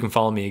 And you can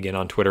follow me again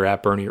on Twitter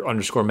at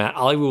 @Bernier_Matt.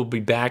 I will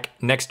be back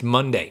next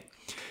Monday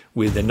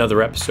with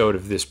another episode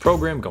of this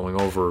program,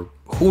 going over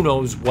who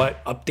knows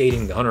what,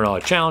 updating the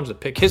 $100 challenge, the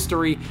pick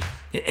history,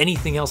 and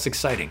anything else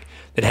exciting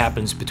that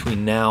happens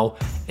between now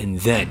and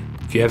then.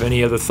 If you have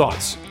any other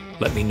thoughts,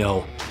 let me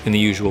know in the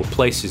usual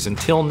places.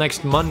 Until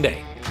next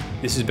Monday,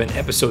 this has been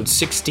episode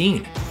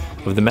 16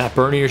 of the Matt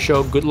Bernier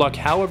Show. Good luck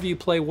however you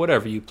play,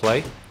 whatever you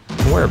play,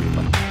 and wherever you play.